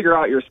got to figure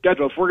out your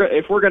schedule.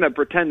 If we're going to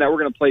pretend that we're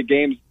going to play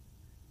games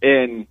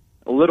in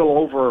a little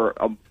over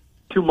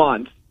 2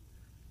 months,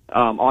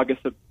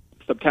 August,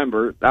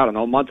 September, I don't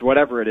know, month,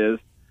 whatever it is,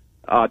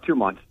 2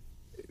 months,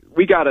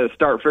 we got to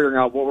start figuring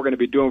out what we're going to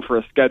be doing for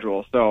a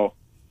schedule. So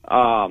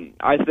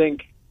I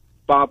think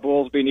Bob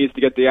Bowlesby needs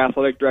to get the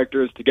athletic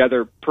directors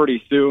together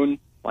pretty soon,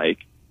 like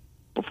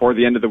before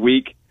the end of the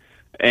week,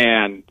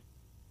 and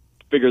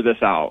figure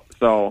this out.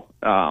 So,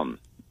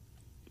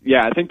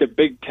 yeah, I think the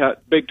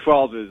Big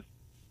 12 is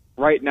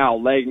right now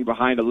lagging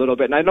behind a little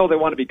bit. And I know they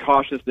want to be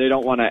cautious. They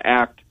don't want to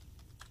act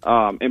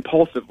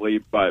impulsively,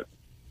 but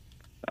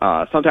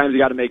sometimes you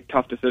got to make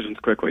tough decisions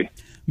quickly.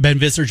 Ben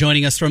Visser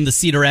joining us from the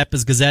Cedar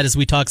Rapids Gazette as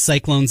we talk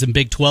Cyclones and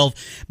Big 12.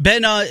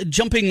 Ben,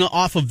 jumping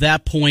off of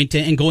that point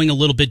and going a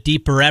little bit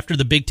deeper, after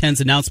the Big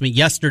Ten's announcement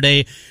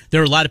yesterday, there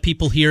are a lot of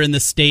people here in the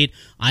state.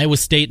 Iowa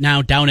State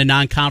now down a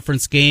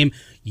non-conference game.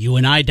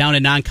 UNI down a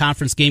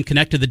non-conference game.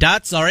 Connect to the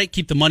dots. All right,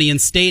 keep the money in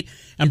state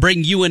and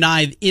bring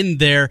UNI in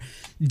there.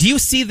 Do you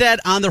see that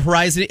on the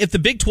horizon? If the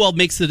Big 12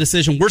 makes the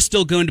decision, we're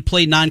still going to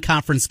play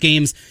non-conference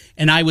games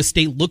and Iowa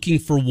State looking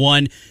for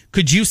one,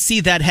 could you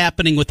see that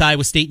happening with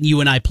Iowa State and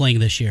UNI playing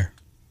this year?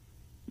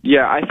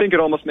 Yeah, I think it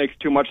almost makes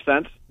too much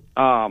sense.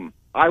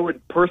 I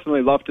would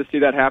personally love to see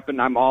that happen.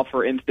 I'm all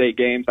for in-state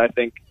games. I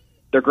think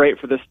they're great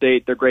for the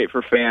state. They're great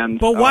for fans.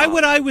 But why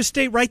would Iowa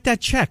State write that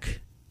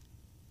check?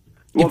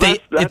 Well,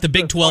 if the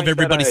Big 12,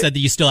 everybody said that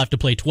you still have to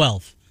play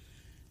 12,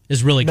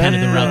 is really kind of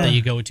the route that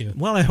you go to.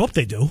 Well, I hope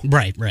they do.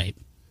 Right.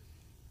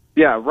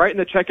 Yeah, writing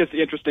the check is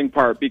the interesting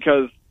part,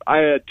 because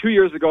 2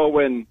 years ago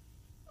when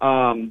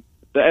the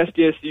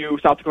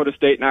SDSU, South Dakota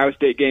State, and Iowa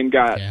State game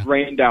got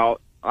rained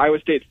out, Iowa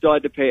State still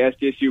had to pay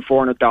SDSU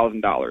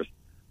 $400,000.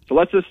 So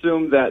let's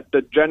assume that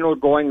the general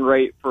going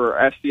rate for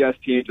FCS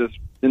teams is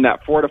in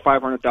that $400,000 to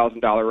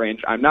 $500,000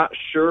 range. I'm not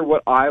sure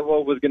what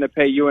Iowa was going to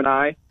pay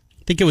UNI.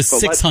 I think it was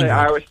 600. Let's say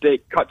Iowa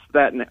State cuts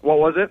that. What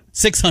was it?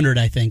 600,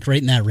 I think,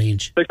 right in that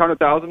range.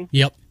 600,000.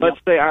 Yep. Let's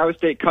say Iowa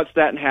State cuts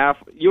that in half.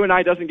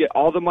 UNI doesn't get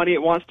all the money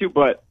it wants to,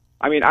 but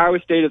I mean, Iowa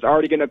State is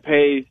already going to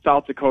pay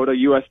South Dakota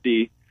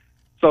USD.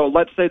 So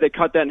let's say they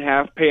cut that in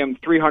half, pay them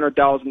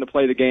 $300,000 to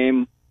play the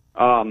game.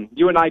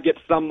 UNI gets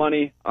some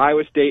money.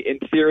 Iowa State, in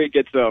theory,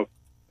 gets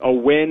a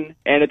win,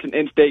 and it's an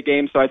in-state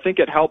game. So I think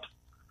it helps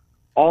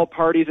all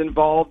parties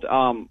involved.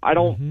 I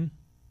don't.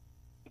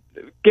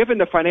 Given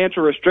the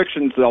financial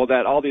restrictions, though,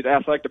 that all these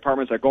athletic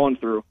departments are going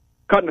through,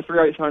 cutting a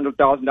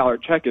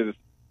 $300,000 check is,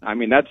 I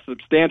mean, that's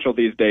substantial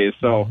these days.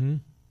 So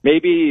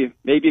maybe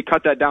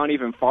cut that down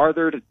even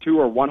farther to $200,000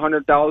 or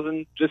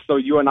 $100,000, just so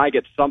UNI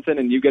gets something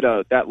and you get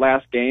that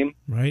last game.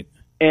 Right.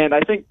 And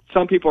I think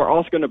some people are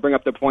also going to bring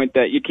up the point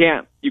that you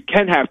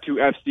can have two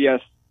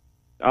FCS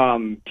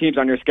teams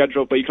on your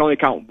schedule, but you can only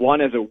count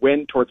one as a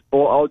win towards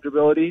bowl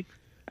eligibility.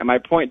 And my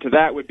point to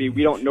that would be,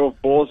 we don't know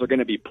if bowls are going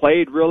to be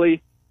played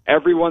really.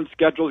 Everyone's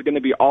schedule is going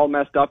to be all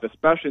messed up,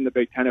 especially in the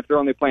Big Ten, if they're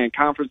only playing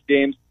conference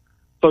games.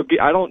 So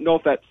I don't know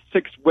if that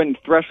 6-win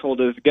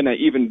threshold is going to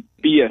even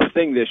be a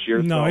thing this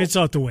year. No, so it's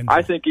out the window.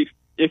 I think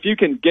if you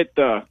can get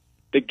the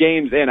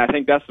games in, I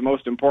think that's the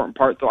most important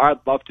part. So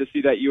I'd love to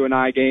see that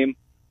UNI game.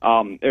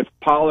 If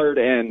Pollard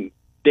and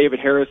David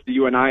Harris, the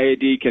UNI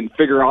AD, can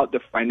figure out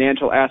the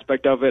financial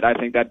aspect of it, I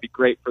think that'd be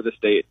great for the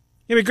state.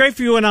 It'd be great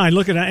for you and I.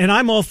 Look at it, and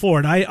I'm all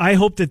for it. I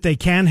hope that they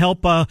can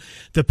help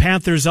the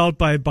Panthers out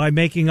by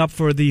making up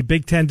for the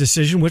Big Ten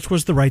decision, which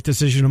was the right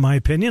decision in my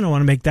opinion. I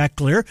want to make that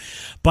clear.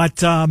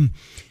 But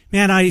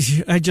man, I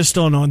just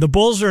don't know. And the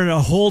Bulls are in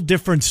a whole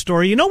different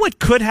story. You know what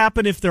could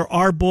happen if there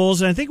are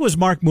Bulls? And I think it was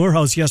Mark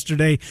Moorhouse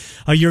yesterday,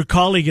 your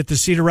colleague at the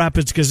Cedar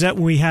Rapids Gazette,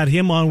 when we had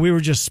him on, we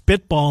were just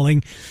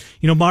spitballing.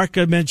 You know, Mark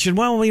mentioned,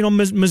 well, you know,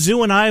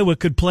 Mizzou and Iowa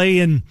could play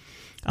in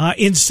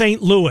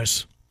St.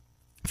 Louis,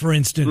 for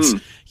instance.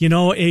 You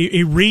know,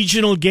 a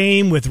regional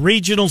game with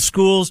regional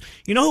schools.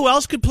 You know who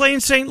else could play in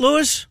St.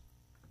 Louis?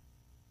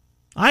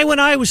 Iowa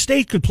and Iowa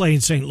State could play in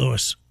St.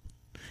 Louis.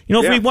 You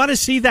know, if we want to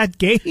see that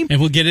game, and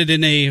we'll get it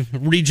in a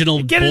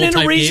regional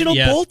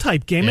bowl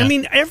type game. I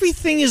mean,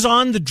 everything is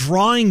on the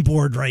drawing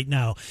board right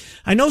now.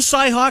 I know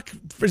Cyhawk,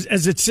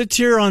 as it sits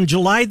here on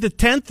July the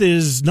 10th,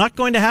 is not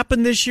going to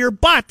happen this year,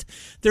 but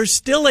there's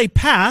still a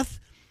path.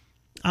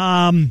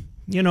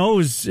 You know,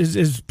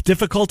 as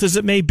difficult as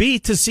it may be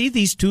to see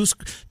these two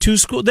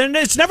schools. Then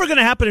it's never going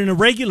to happen in a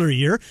regular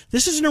year.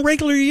 This isn't a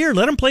regular year.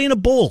 Let them play in a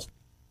bowl.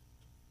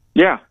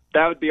 Yeah.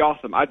 That would be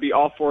awesome. I'd be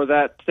all for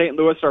that. St.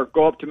 Louis, or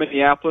go up to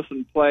Minneapolis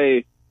and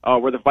play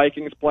where the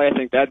Vikings play. I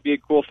think that'd be a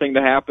cool thing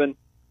to happen.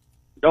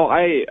 No,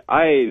 I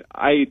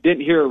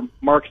didn't hear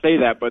Mark say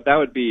that, but that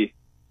would be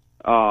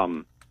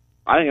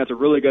I think that's a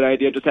really good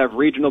idea. Just have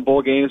regional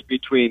bowl games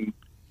between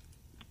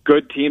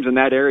good teams in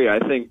that area.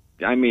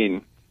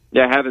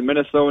 Having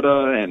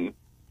Minnesota and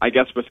I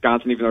guess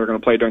Wisconsin, even though they're going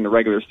to play during the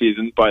regular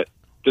season, but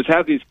just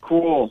have these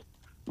cool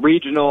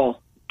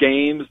regional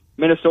games.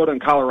 Minnesota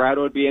and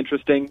Colorado would be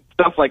interesting.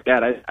 Stuff like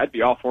that. I'd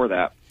be all for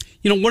that.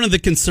 One of the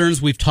concerns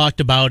we've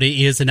talked about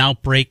is an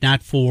outbreak,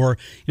 not for,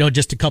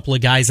 just a couple of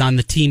guys on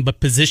the team,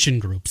 but position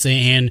groups.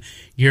 And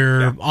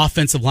your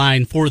offensive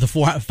line, 4 of the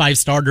 5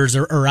 starters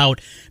are out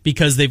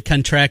because they've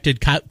contracted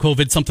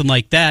COVID, something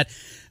like that.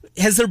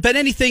 Has there been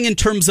anything in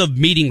terms of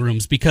meeting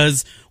rooms?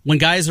 Because when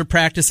guys are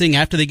practicing,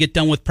 after they get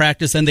done with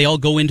practice, and they all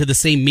go into the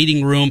same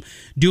meeting room,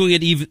 doing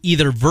it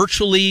either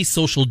virtually,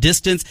 social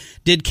distance.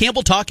 Did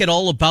Campbell talk at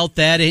all about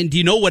that? And do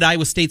you know what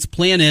Iowa State's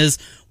plan is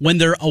when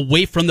they're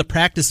away from the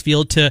practice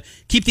field to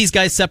keep these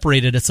guys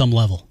separated at some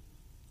level?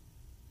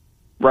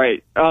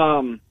 Right.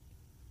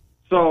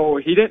 So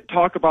he didn't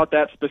talk about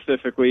that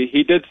specifically.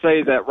 He did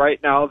say that right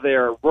now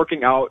they're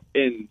working out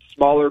in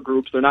smaller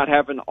groups. They're not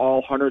having all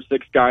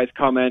 106 guys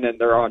come in, and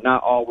they're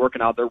not all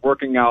working out. They're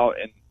working out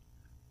in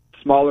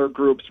smaller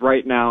groups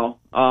right now.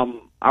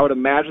 I would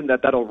imagine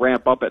that that'll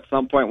ramp up at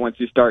some point once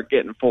you start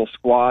getting full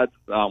squads,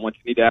 once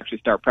you need to actually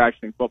start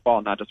practicing football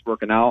and not just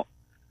working out.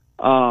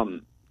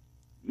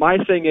 My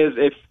thing is,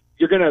 if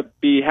you're going to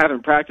be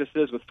having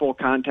practices with full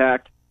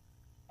contact,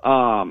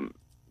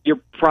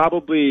 you're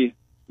probably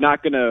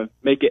not going to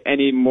make it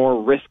any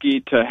more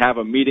risky to have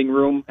a meeting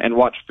room and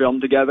watch film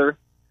together.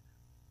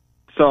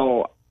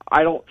 So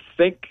I don't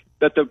think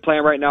that the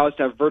plan right now is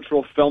to have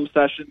virtual film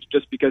sessions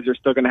just because you're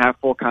still going to have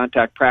full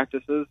contact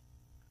practices.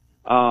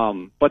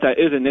 But that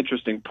is an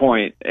interesting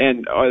point.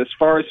 And as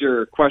far as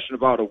your question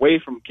about away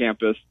from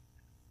campus,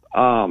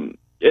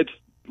 it's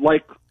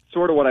like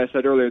sort of what I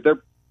said earlier.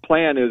 Their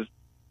plan is,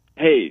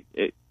 hey,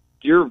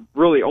 you're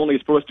really only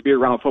supposed to be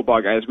around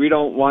football guys. We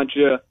don't want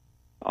you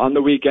on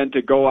the weekend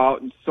to go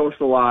out and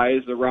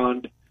socialize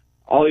around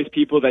all these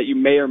people that you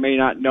may or may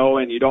not know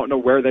and you don't know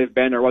where they've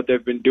been or what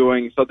they've been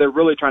doing. So they're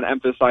really trying to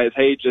emphasize,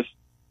 hey, just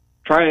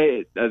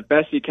try as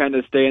best you can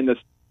to stay in this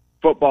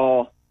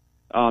football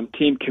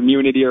team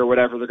community or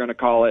whatever they're going to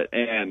call it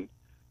and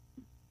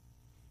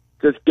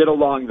just get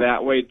along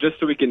that way just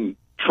so we can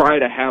try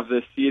to have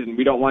this season.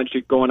 We don't want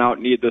you going out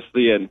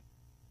needlessly and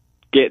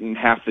getting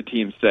half the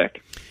team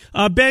sick.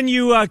 Ben,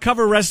 you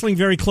cover wrestling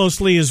very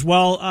closely as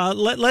well.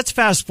 Let's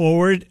fast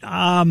forward.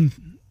 How are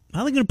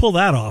they going to pull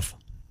that off?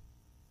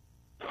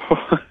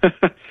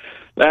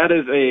 That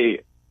is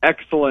a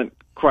excellent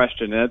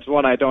question. It's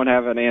one I don't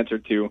have an answer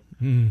to.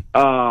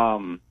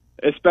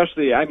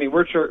 Especially,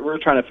 we're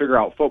trying to figure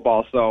out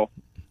football, so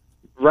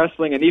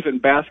wrestling and even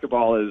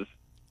basketball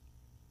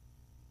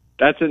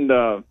that's in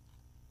the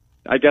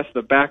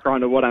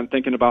background of what I'm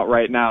thinking about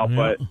right now. Yeah.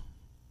 But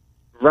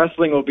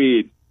wrestling will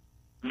be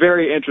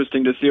very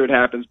interesting to see what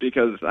happens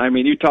because,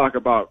 you talk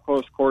about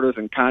close quarters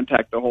and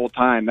contact the whole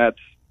time.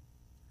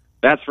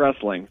 That's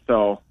wrestling.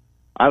 So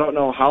I don't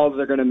know how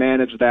they're going to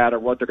manage that or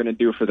what they're going to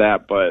do for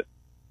that, but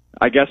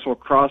I guess we'll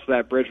cross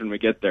that bridge when we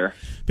get there.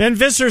 Ben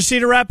Visser,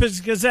 Cedar Rapids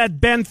Gazette.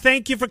 Ben,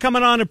 thank you for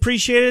coming on.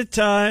 Appreciate it,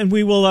 and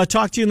we will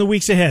talk to you in the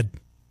weeks ahead.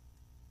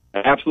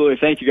 Absolutely.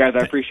 Thank you, guys.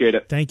 I appreciate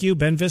it. Thank you.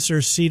 Ben Visser,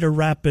 Cedar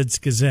Rapids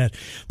Gazette.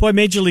 Boy,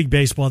 Major League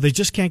Baseball, they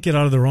just can't get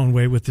out of their own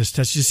way with this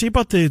test. Did you see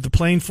about the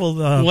plane full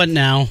what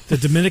now? The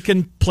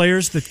Dominican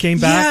players that came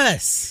back?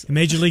 Yes.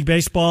 Major League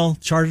Baseball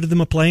chartered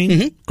them a plane.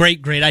 Mm-hmm.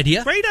 Great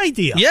idea. Great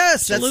idea.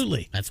 Yes,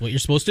 absolutely. That's what you're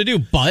supposed to do,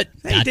 but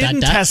they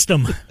didn't test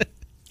them.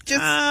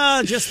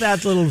 Just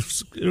that little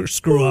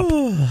screw up.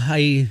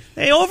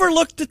 They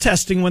overlooked the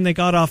testing when they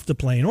got off the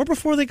plane or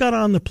before they got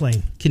on the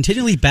plane.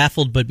 Continually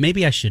baffled, but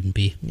maybe I shouldn't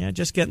be. Yeah,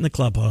 just get in the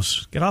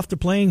clubhouse. Get off the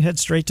plane, head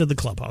straight to the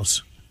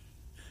clubhouse.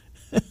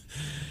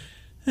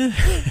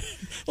 It's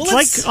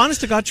like,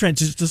 honest to God,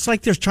 Trent, it's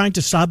like they're trying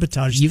to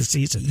sabotage the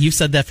season. You've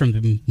said that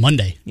from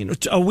Monday.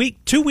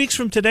 2 weeks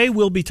from today,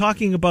 we'll be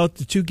talking about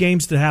the 2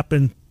 games that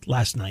happened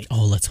last night.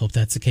 Oh, let's hope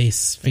that's the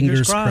case.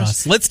 Fingers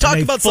crossed. Let's talk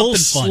about full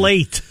something fun.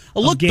 Slate a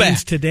look of games back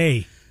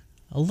today.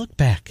 A look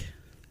back.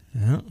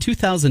 Yeah.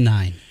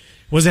 2009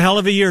 was a hell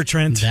of a year,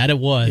 Trent. That it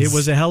was. It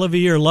was a hell of a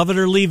year. Love it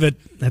or leave it.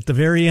 At the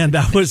very end,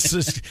 I was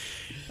just,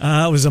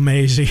 it was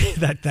amazing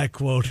that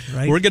quote.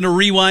 Right. We're going to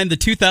rewind the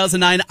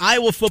 2009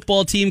 Iowa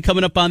football team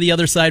coming up on the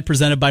other side,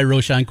 presented by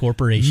Roshan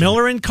Corporation.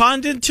 Miller and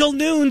Condon till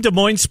noon. Des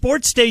Moines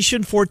Sports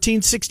Station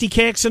 1460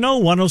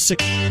 KXNO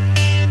 106.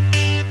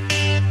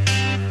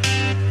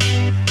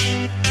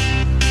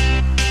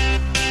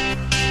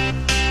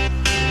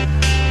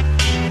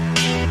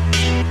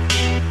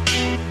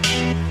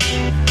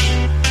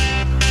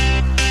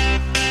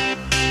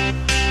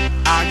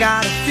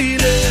 Got a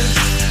feeling.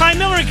 Hi,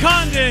 Miller and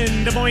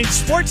Condon, Des Moines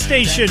Sports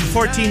Station,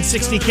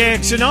 1460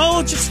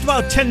 KXNO. Just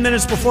about 10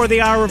 minutes before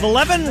the hour of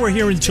 11. We're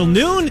here until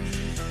noon.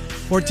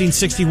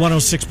 1460,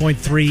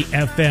 106.3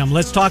 FM.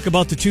 Let's talk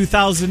about the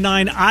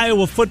 2009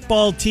 Iowa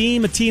football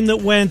team, a team that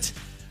went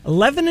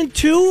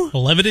 11-2.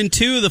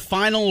 11-2, the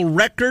final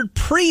record,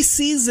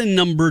 preseason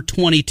number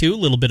 22. A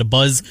little bit of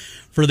buzz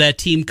for that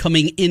team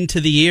coming into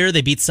the year.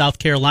 They beat South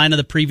Carolina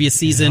the previous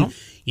season.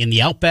 in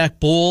the Outback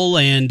Bowl,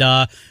 and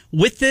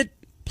with it,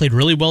 played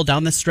really well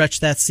down the stretch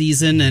that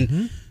season,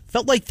 and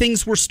felt like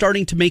things were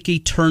starting to make a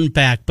turn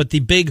back. But the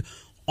big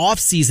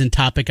off-season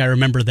topic I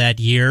remember that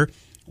year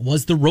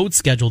was the road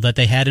schedule that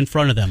they had in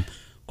front of them.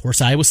 Of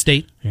course, Iowa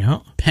State,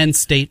 Penn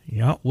State,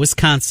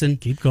 Wisconsin,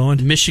 keep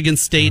going, Michigan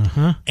State,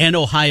 and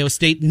Ohio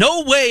State.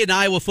 No way an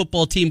Iowa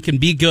football team can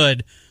be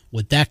good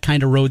with that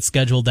kind of road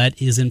schedule that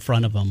is in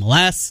front of them.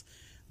 Alas,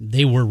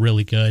 they were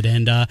really good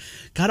and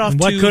got off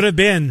what to could have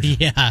been.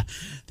 Yeah,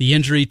 the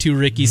injury to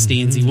Ricky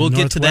Stanzi. We'll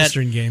get to that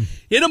game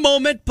in a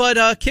moment,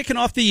 but kicking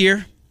off the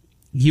year,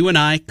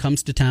 UNI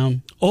comes to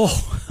town.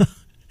 Oh,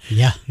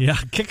 yeah,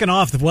 kicking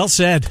off. Well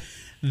said.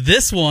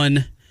 This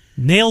one,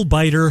 nail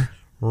biter.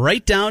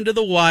 Right down to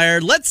the wire.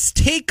 Let's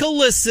take a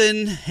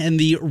listen. And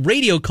the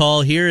radio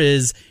call here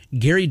is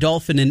Gary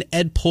Dolphin and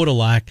Ed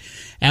Podolak.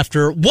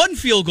 After one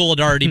field goal had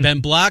already been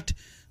blocked,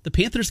 the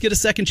Panthers get a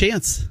second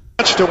chance.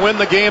 To win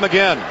the game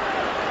again.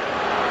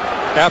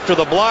 After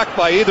the block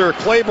by either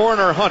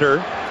Claiborne or Hunter,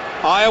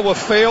 Iowa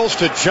fails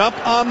to jump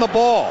on the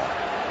ball.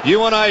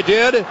 UNI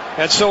did,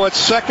 and so it's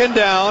second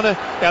down,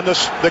 and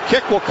the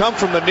kick will come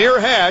from the near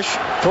hash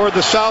toward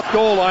the south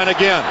goal line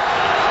again.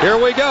 Here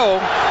we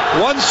go.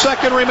 1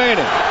 second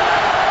remaining.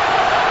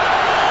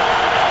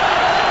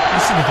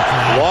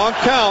 Long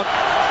count.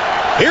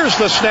 Here's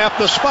the snap,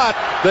 the spot.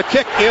 The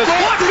kick is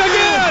blocked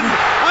again.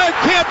 I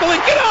can't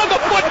believe. Get on the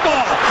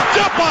football.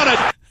 Jump on it.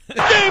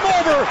 Game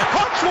over.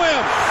 Hawks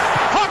win.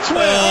 Hawks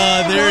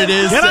win. There it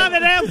is. Get on the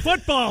damn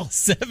football.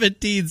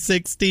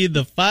 17-16,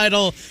 the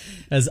final,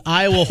 as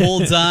Iowa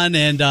holds on.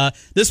 And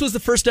this was the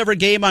first ever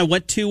game I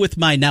went to with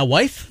my now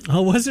wife.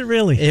 Oh, was it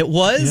really? It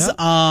was.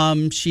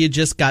 Yep. She had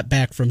just got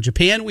back from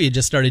Japan. We had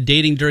just started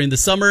dating during the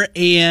summer.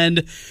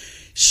 And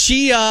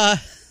she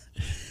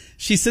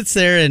sits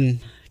there and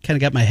kind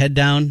of got my head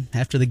down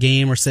after the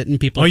game. We're sitting,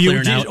 people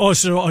clearing out.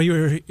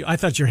 I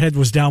thought your head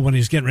was down when he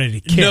was getting ready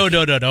to kick. No.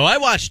 I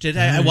watched it.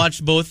 I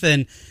watched both,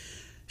 and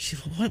she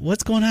said,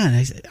 what's going on?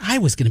 I said, I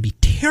was going to be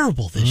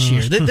terrible this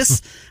year.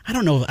 This, I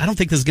don't know. I don't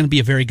think this is going to be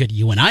a very good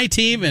UNI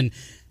team, and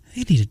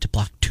they needed to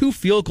block 2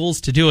 field goals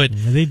to do it.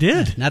 They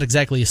did. Not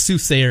exactly a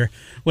soothsayer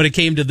when it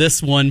came to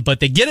this one, but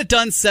they get it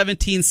done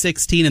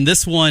 17-16, and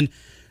this one,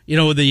 you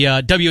know,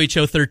 the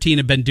WHO 13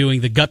 have been doing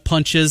the gut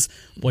punches.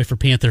 Boy, for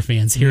Panther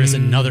fans, here is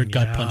another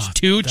gut punch.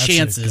 2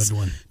 chances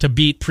to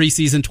beat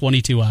preseason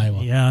 22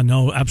 Iowa. Yeah,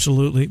 no,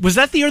 absolutely. Was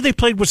that the year they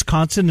played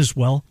Wisconsin as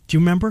well? Do you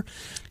remember?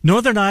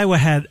 Northern Iowa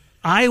had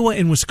Iowa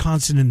and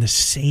Wisconsin in the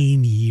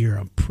same year,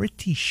 I'm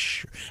pretty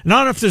sure. And I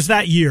don't know if there's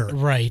that year.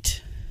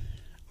 Right.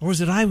 Or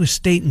was it Iowa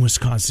State and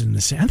Wisconsin in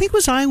the same? I think it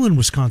was Iowa and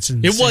Wisconsin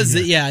in the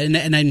same year. Yeah,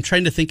 and I'm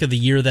trying to think of the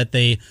year that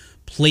they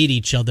played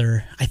each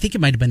other. I think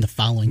it might have been the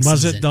following season.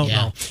 Was it? Don't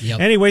know. Yep.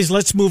 Anyways,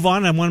 let's move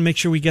on. I want to make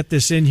sure we get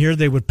this in here.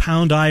 They would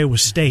pound Iowa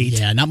State.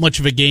 Yeah, not much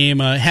of a game.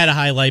 Had a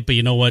highlight, but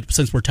you know what?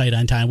 Since we're tight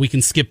on time, we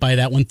can skip by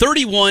that one.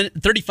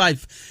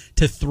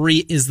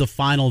 35-3 is the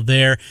final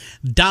there.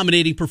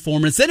 Dominating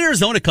performance. Then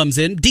Arizona comes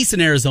in.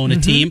 Decent Arizona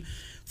team.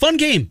 Fun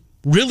game.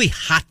 Really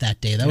hot that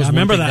day. That was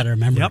one thing that I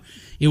remember. Yep.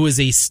 It was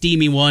a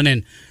steamy one,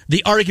 and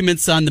the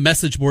arguments on the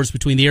message boards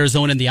between the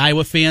Arizona and the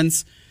Iowa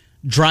fans,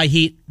 dry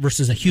heat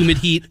versus a humid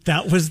heat.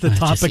 That was the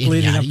topic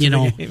leading up to the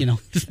game. You know,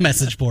 just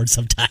message boards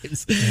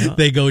sometimes.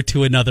 They go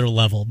to another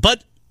level.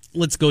 But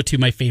let's go to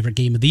my favorite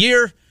game of the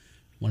year.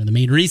 One of the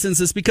main reasons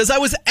is because I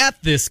was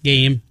at this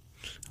game.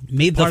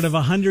 Part of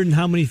 100 and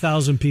how many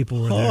thousand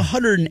people were there?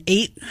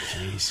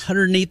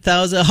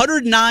 108,000.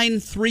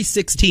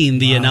 109,316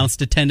 the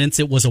announced attendance.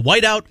 It was a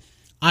whiteout.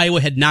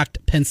 Iowa had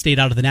knocked Penn State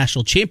out of the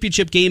national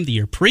championship game the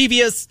year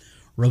previous.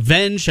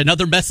 Revenge,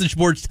 another message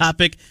boards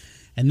topic.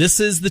 And this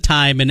is the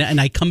time, and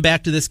I come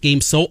back to this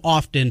game so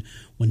often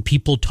when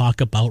people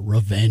talk about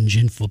revenge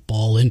in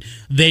football, and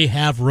they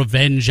have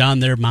revenge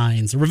on their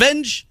minds.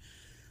 Revenge?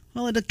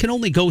 Well, it can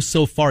only go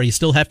so far. You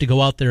still have to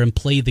go out there and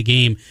play the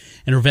game,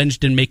 and revenge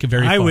didn't make it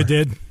very far. Iowa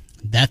did.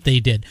 That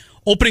they did.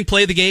 Opening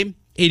play of the game,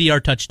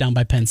 80-yard touchdown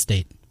by Penn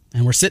State.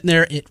 And we're sitting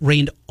there. It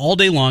rained all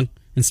day long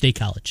in State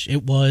College. We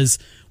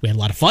had a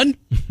lot of fun,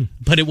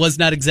 but it was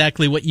not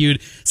exactly what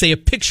you'd say a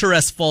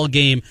picturesque fall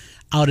game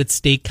out at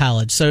State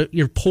College. So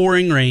you're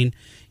pouring rain.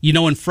 You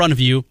know in front of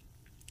you,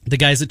 the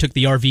guys that took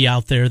the RV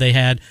out there, they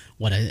had,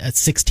 a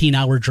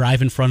 16-hour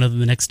drive in front of them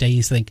the next day.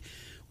 You think,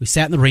 we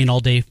sat in the rain all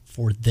day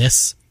for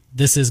this.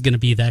 This is going to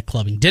be that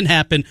clubbing. Didn't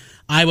happen.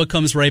 Iowa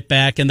comes right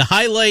back. And the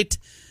highlight,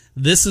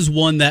 this is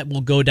one that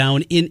will go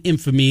down in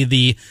infamy.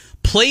 The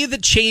play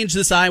that changed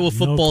this Iowa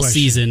football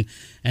season,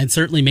 and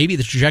certainly maybe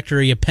the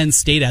trajectory of Penn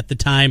State at the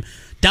time.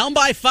 Down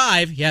by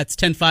 5. Yeah, it's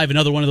 10-5,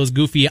 another one of those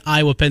goofy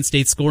Iowa-Penn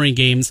State scoring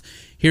games.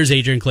 Here's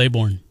Adrian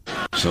Claiborne.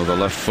 So the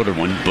left-footed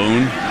one,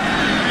 Boone,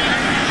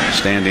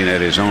 standing at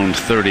his own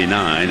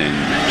 39, and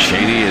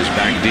Chaney is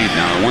back deep.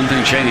 Now, the one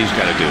thing Chaney's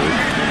got to do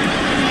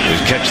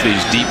is catch these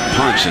deep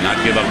punts and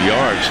not give up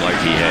yards like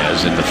he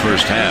has in the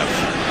first half.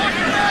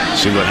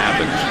 See what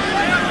happens.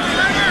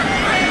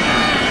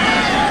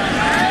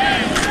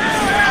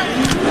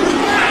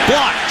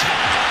 Blocked.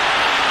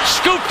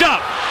 Scooped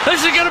up.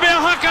 This is going to be a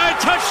Hawkeye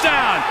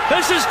touchdown.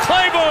 This is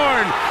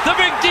Claiborne, the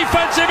big D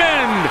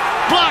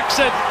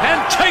it and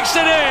takes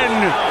it in.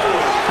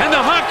 And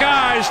the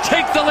Hawkeyes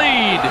take the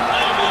lead.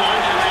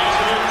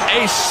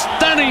 A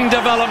stunning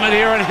development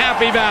here in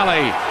Happy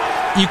Valley.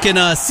 You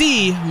can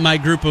see my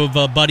group of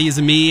buddies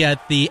and me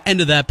at the end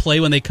of that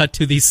play when they cut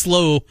to the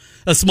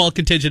a small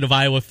contingent of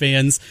Iowa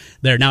fans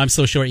there. Now I'm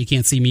so short you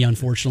can't see me,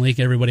 unfortunately.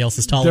 Everybody else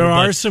is taller. There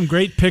are some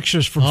great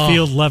pictures from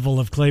field level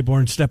of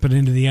Claiborne stepping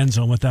into the end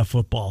zone with that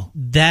football.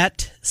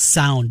 That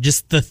sound,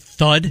 just the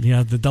thud.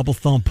 Yeah, the double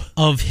thump.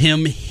 Of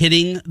him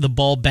hitting the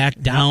ball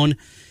back down. Yep.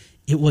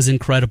 It was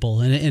incredible.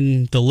 And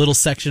in the little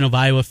section of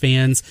Iowa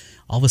fans,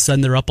 all of a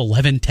sudden they're up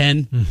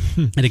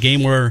 11-10 in a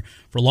game where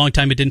for a long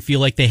time it didn't feel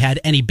like they had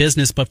any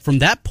business. But from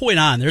that point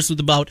on, there's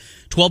about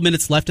 12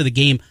 minutes left of the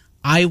game,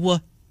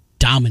 Iowa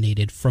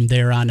dominated from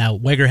there on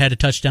out. Weger had a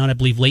touchdown, I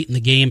believe, late in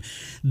the game.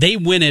 They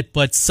win it,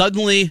 but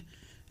suddenly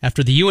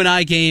after the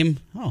UNI game,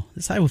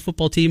 this Iowa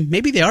football team,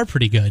 maybe they are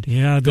pretty good.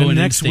 Yeah, the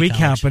next week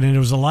happened, and it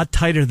was a lot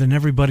tighter than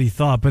everybody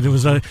thought. But it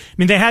was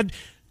they had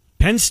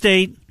Penn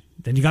State.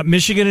 Then you got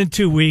Michigan in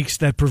 2 weeks,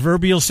 that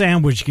proverbial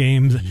sandwich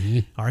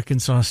game,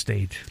 Arkansas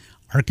State.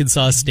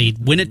 Arkansas State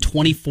win it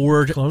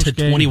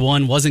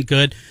 24-21. Wasn't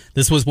good.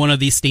 This was one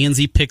of these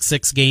Stanzi pick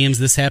six games.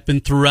 This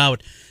happened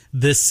throughout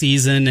this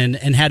season and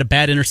had a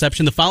bad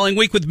interception the following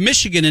week with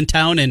Michigan in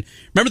town. And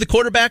remember the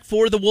quarterback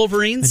for the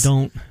Wolverines? I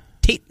don't.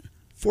 Tate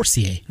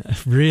Forcier.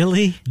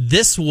 Really?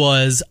 This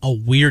was a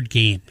weird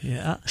game.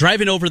 Yeah.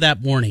 Driving over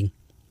that morning,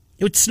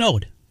 it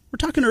snowed. We're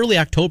talking early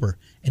October,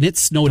 and it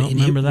snowed, and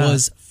it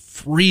was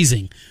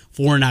freezing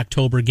for an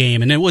October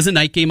game, and it was a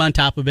night game on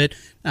top of it.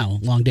 Now,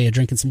 a long day of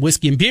drinking some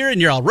whiskey and beer,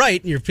 and you're all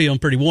right, and you're feeling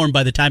pretty warm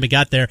by the time it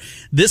got there.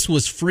 This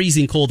was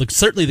freezing cold,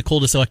 certainly the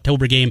coldest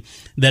October game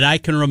that I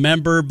can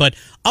remember, but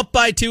up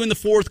by 2 in the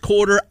fourth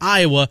quarter,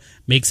 Iowa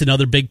makes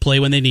another big play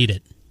when they need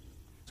it.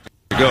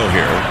 Go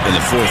here in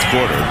the fourth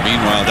quarter.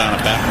 Meanwhile, down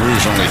at Baton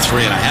Rouge, only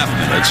 3.5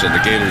 minutes, and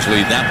the Gators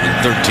lead that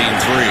one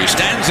 13-3.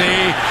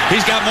 Stanzi,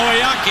 he's got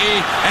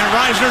Moeaki, and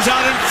Reisner's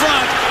out in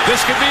front.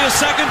 This could be a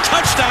second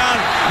touchdown.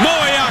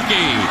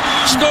 Moeaki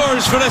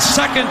scores for the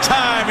second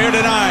time here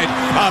tonight.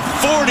 A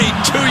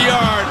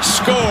 42-yard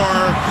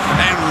score,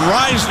 and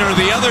Reisner,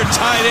 the other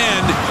tight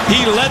end,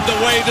 he led the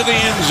way to the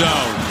end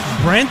zone.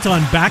 Brent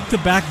on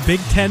back-to-back Big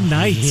Ten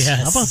nights.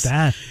 Yes. How about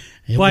that?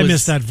 I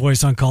miss that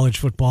voice on college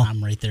football.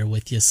 I'm right there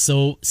with you.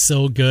 So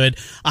good.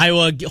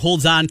 Iowa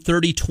holds on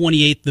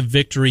 30-28, the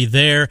victory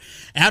there.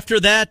 After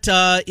that,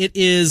 it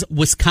is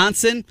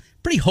Wisconsin.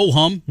 Pretty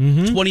ho-hum.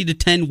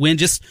 20-10 win.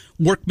 Just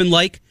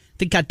workmanlike.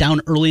 They got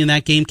down early in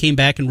that game, came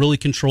back and really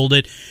controlled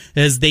it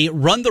as they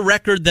run the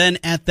record then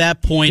at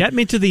that point. Get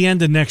me to the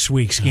end of next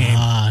week's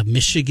game.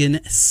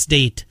 Michigan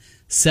State.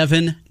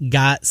 7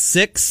 got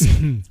 6.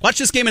 Watch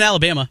this game in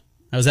Alabama.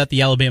 I was at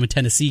the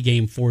Alabama-Tennessee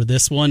game for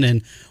this one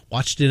and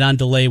watched it on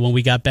delay when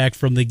we got back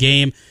from the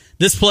game.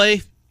 This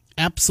play,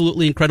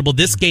 absolutely incredible.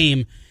 This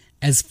game,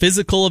 as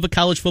physical of a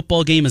college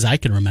football game as I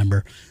can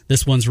remember.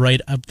 This one's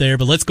right up there.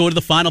 But let's go to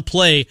the final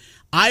play.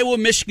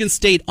 Iowa-Michigan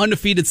State,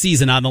 undefeated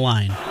season on the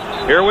line.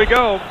 Here we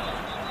go.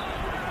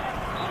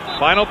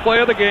 Final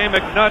play of the game.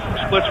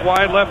 McNutt splits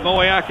wide left.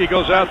 Moeaki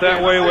goes out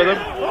that way with him.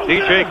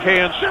 DJK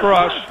and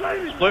Strauss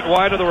split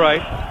wide to the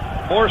right.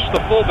 Morse, the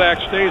fullback,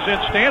 stays in.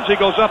 Stanzi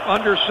goes up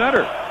under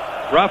center.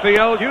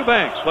 Raphael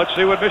Eubanks. Let's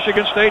see what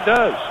Michigan State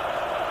does.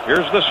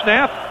 Here's the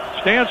snap.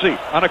 Stanzi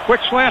on a quick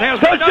slant has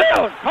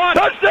touchdown!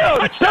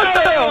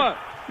 Touchdown!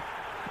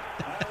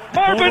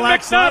 Marvin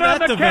McNutt on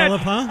the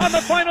catch on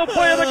the final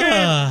play of the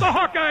game. The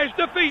Hawkeyes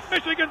defeat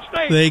Michigan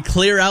State. They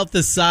clear out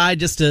the side,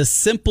 just a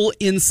simple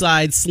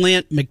inside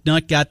slant.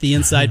 McNutt got the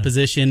inside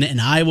position,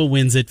 and Iowa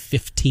wins it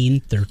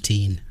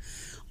 15-13.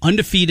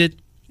 Undefeated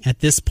at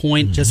this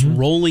point, just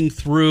rolling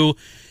through.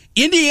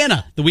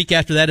 Indiana, the week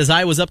after that, as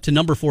Iowa's up to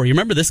number 4. You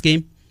remember this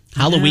game?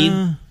 Halloween?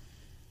 Yeah.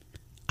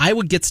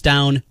 Iowa gets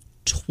down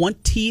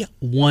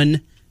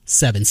 21-7.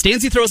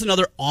 Stanzi throws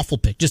another awful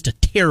pick, just a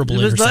terrible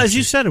interception. As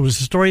you said, it was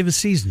the story of the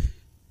season.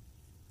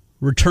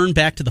 Return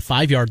back to the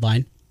 5-yard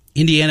line.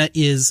 Indiana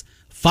is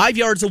 5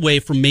 yards away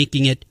from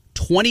making it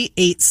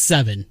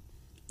 28-7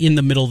 in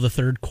the middle of the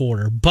third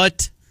quarter.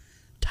 But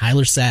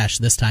Tyler Sash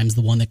this time is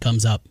the one that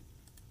comes up.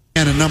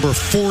 And a number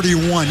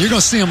 41. You're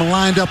going to see him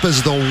lined up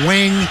as the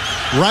wing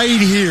right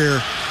here.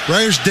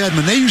 Here's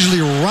Dedman. They usually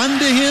run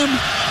to him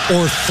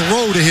or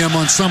throw to him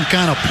on some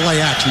kind of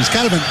play action. He's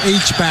kind of an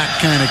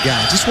H-back kind of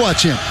guy. Just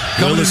watch him.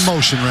 Coming in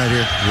motion right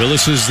here.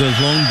 Willis is the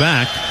lone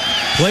back.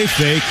 Play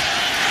fake.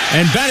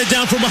 And batted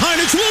down from behind.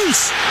 It's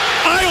loose.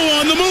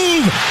 Iowa on the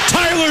move.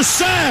 Tyler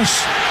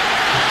Sash.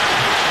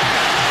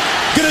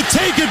 Going to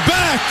take it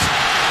back.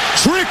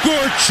 Trick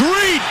or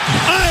treat,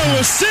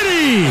 Iowa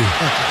City.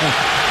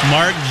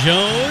 Mark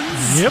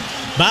Jones. Yep.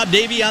 Bob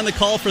Davie on the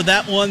call for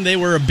that one. They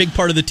were a big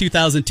part of the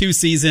 2002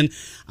 season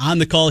on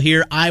the call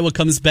here. Iowa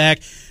comes back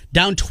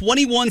down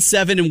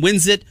 21-7 and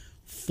wins it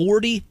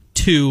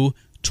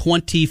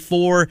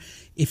 42-24.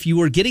 If you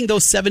were getting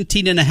those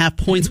 17.5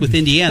 points with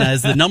Indiana,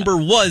 as the number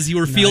was, you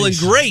were feeling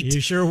great. You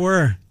sure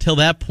were. Till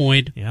that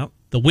point. Yep.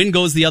 The wind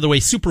goes the other way.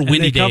 Super windy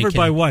and they day. Covered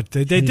by what?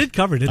 They did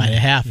cover, didn't by they? By a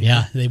half,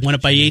 yeah. They won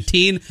it by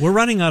 18. We're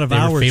running out of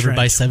hours. They were favored Trent.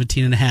 by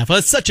 17.5. Well,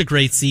 it's such a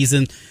great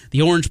season.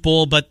 The Orange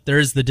Bowl, but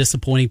there's the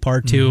disappointing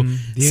part, too.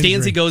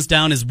 Stanzi goes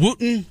down as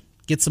Wooten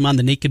gets him on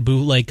the naked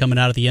bootleg coming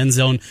out of the end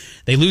zone.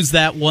 They lose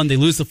that one. They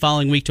lose the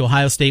following week to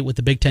Ohio State with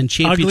the Big Ten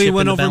championship. Ugly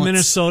win in the over balance.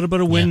 Minnesota, but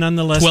a win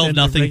nonetheless.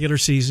 12-0 regular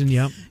season.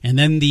 Yep. And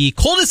then the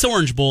coldest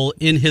Orange Bowl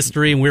in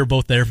history, and we were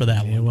both there for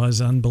that one. It was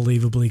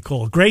unbelievably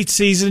cold. Great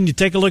season. You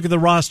take a look at the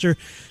roster.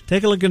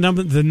 Take a look at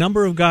the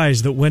number of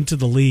guys that went to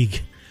the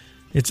league.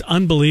 It's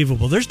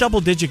unbelievable. There's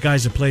double-digit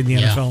guys that played in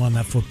the NFL on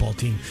that football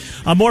team.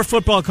 More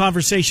football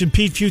conversation.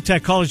 Pete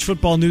Futek,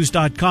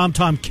 collegefootballnews.com.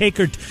 Tom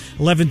Kakert,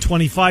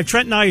 1125.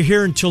 Trent and I are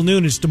here until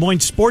noon. It's Des Moines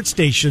Sports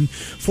Station,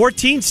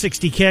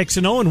 1460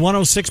 KXNO and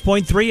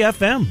 106.3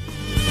 FM.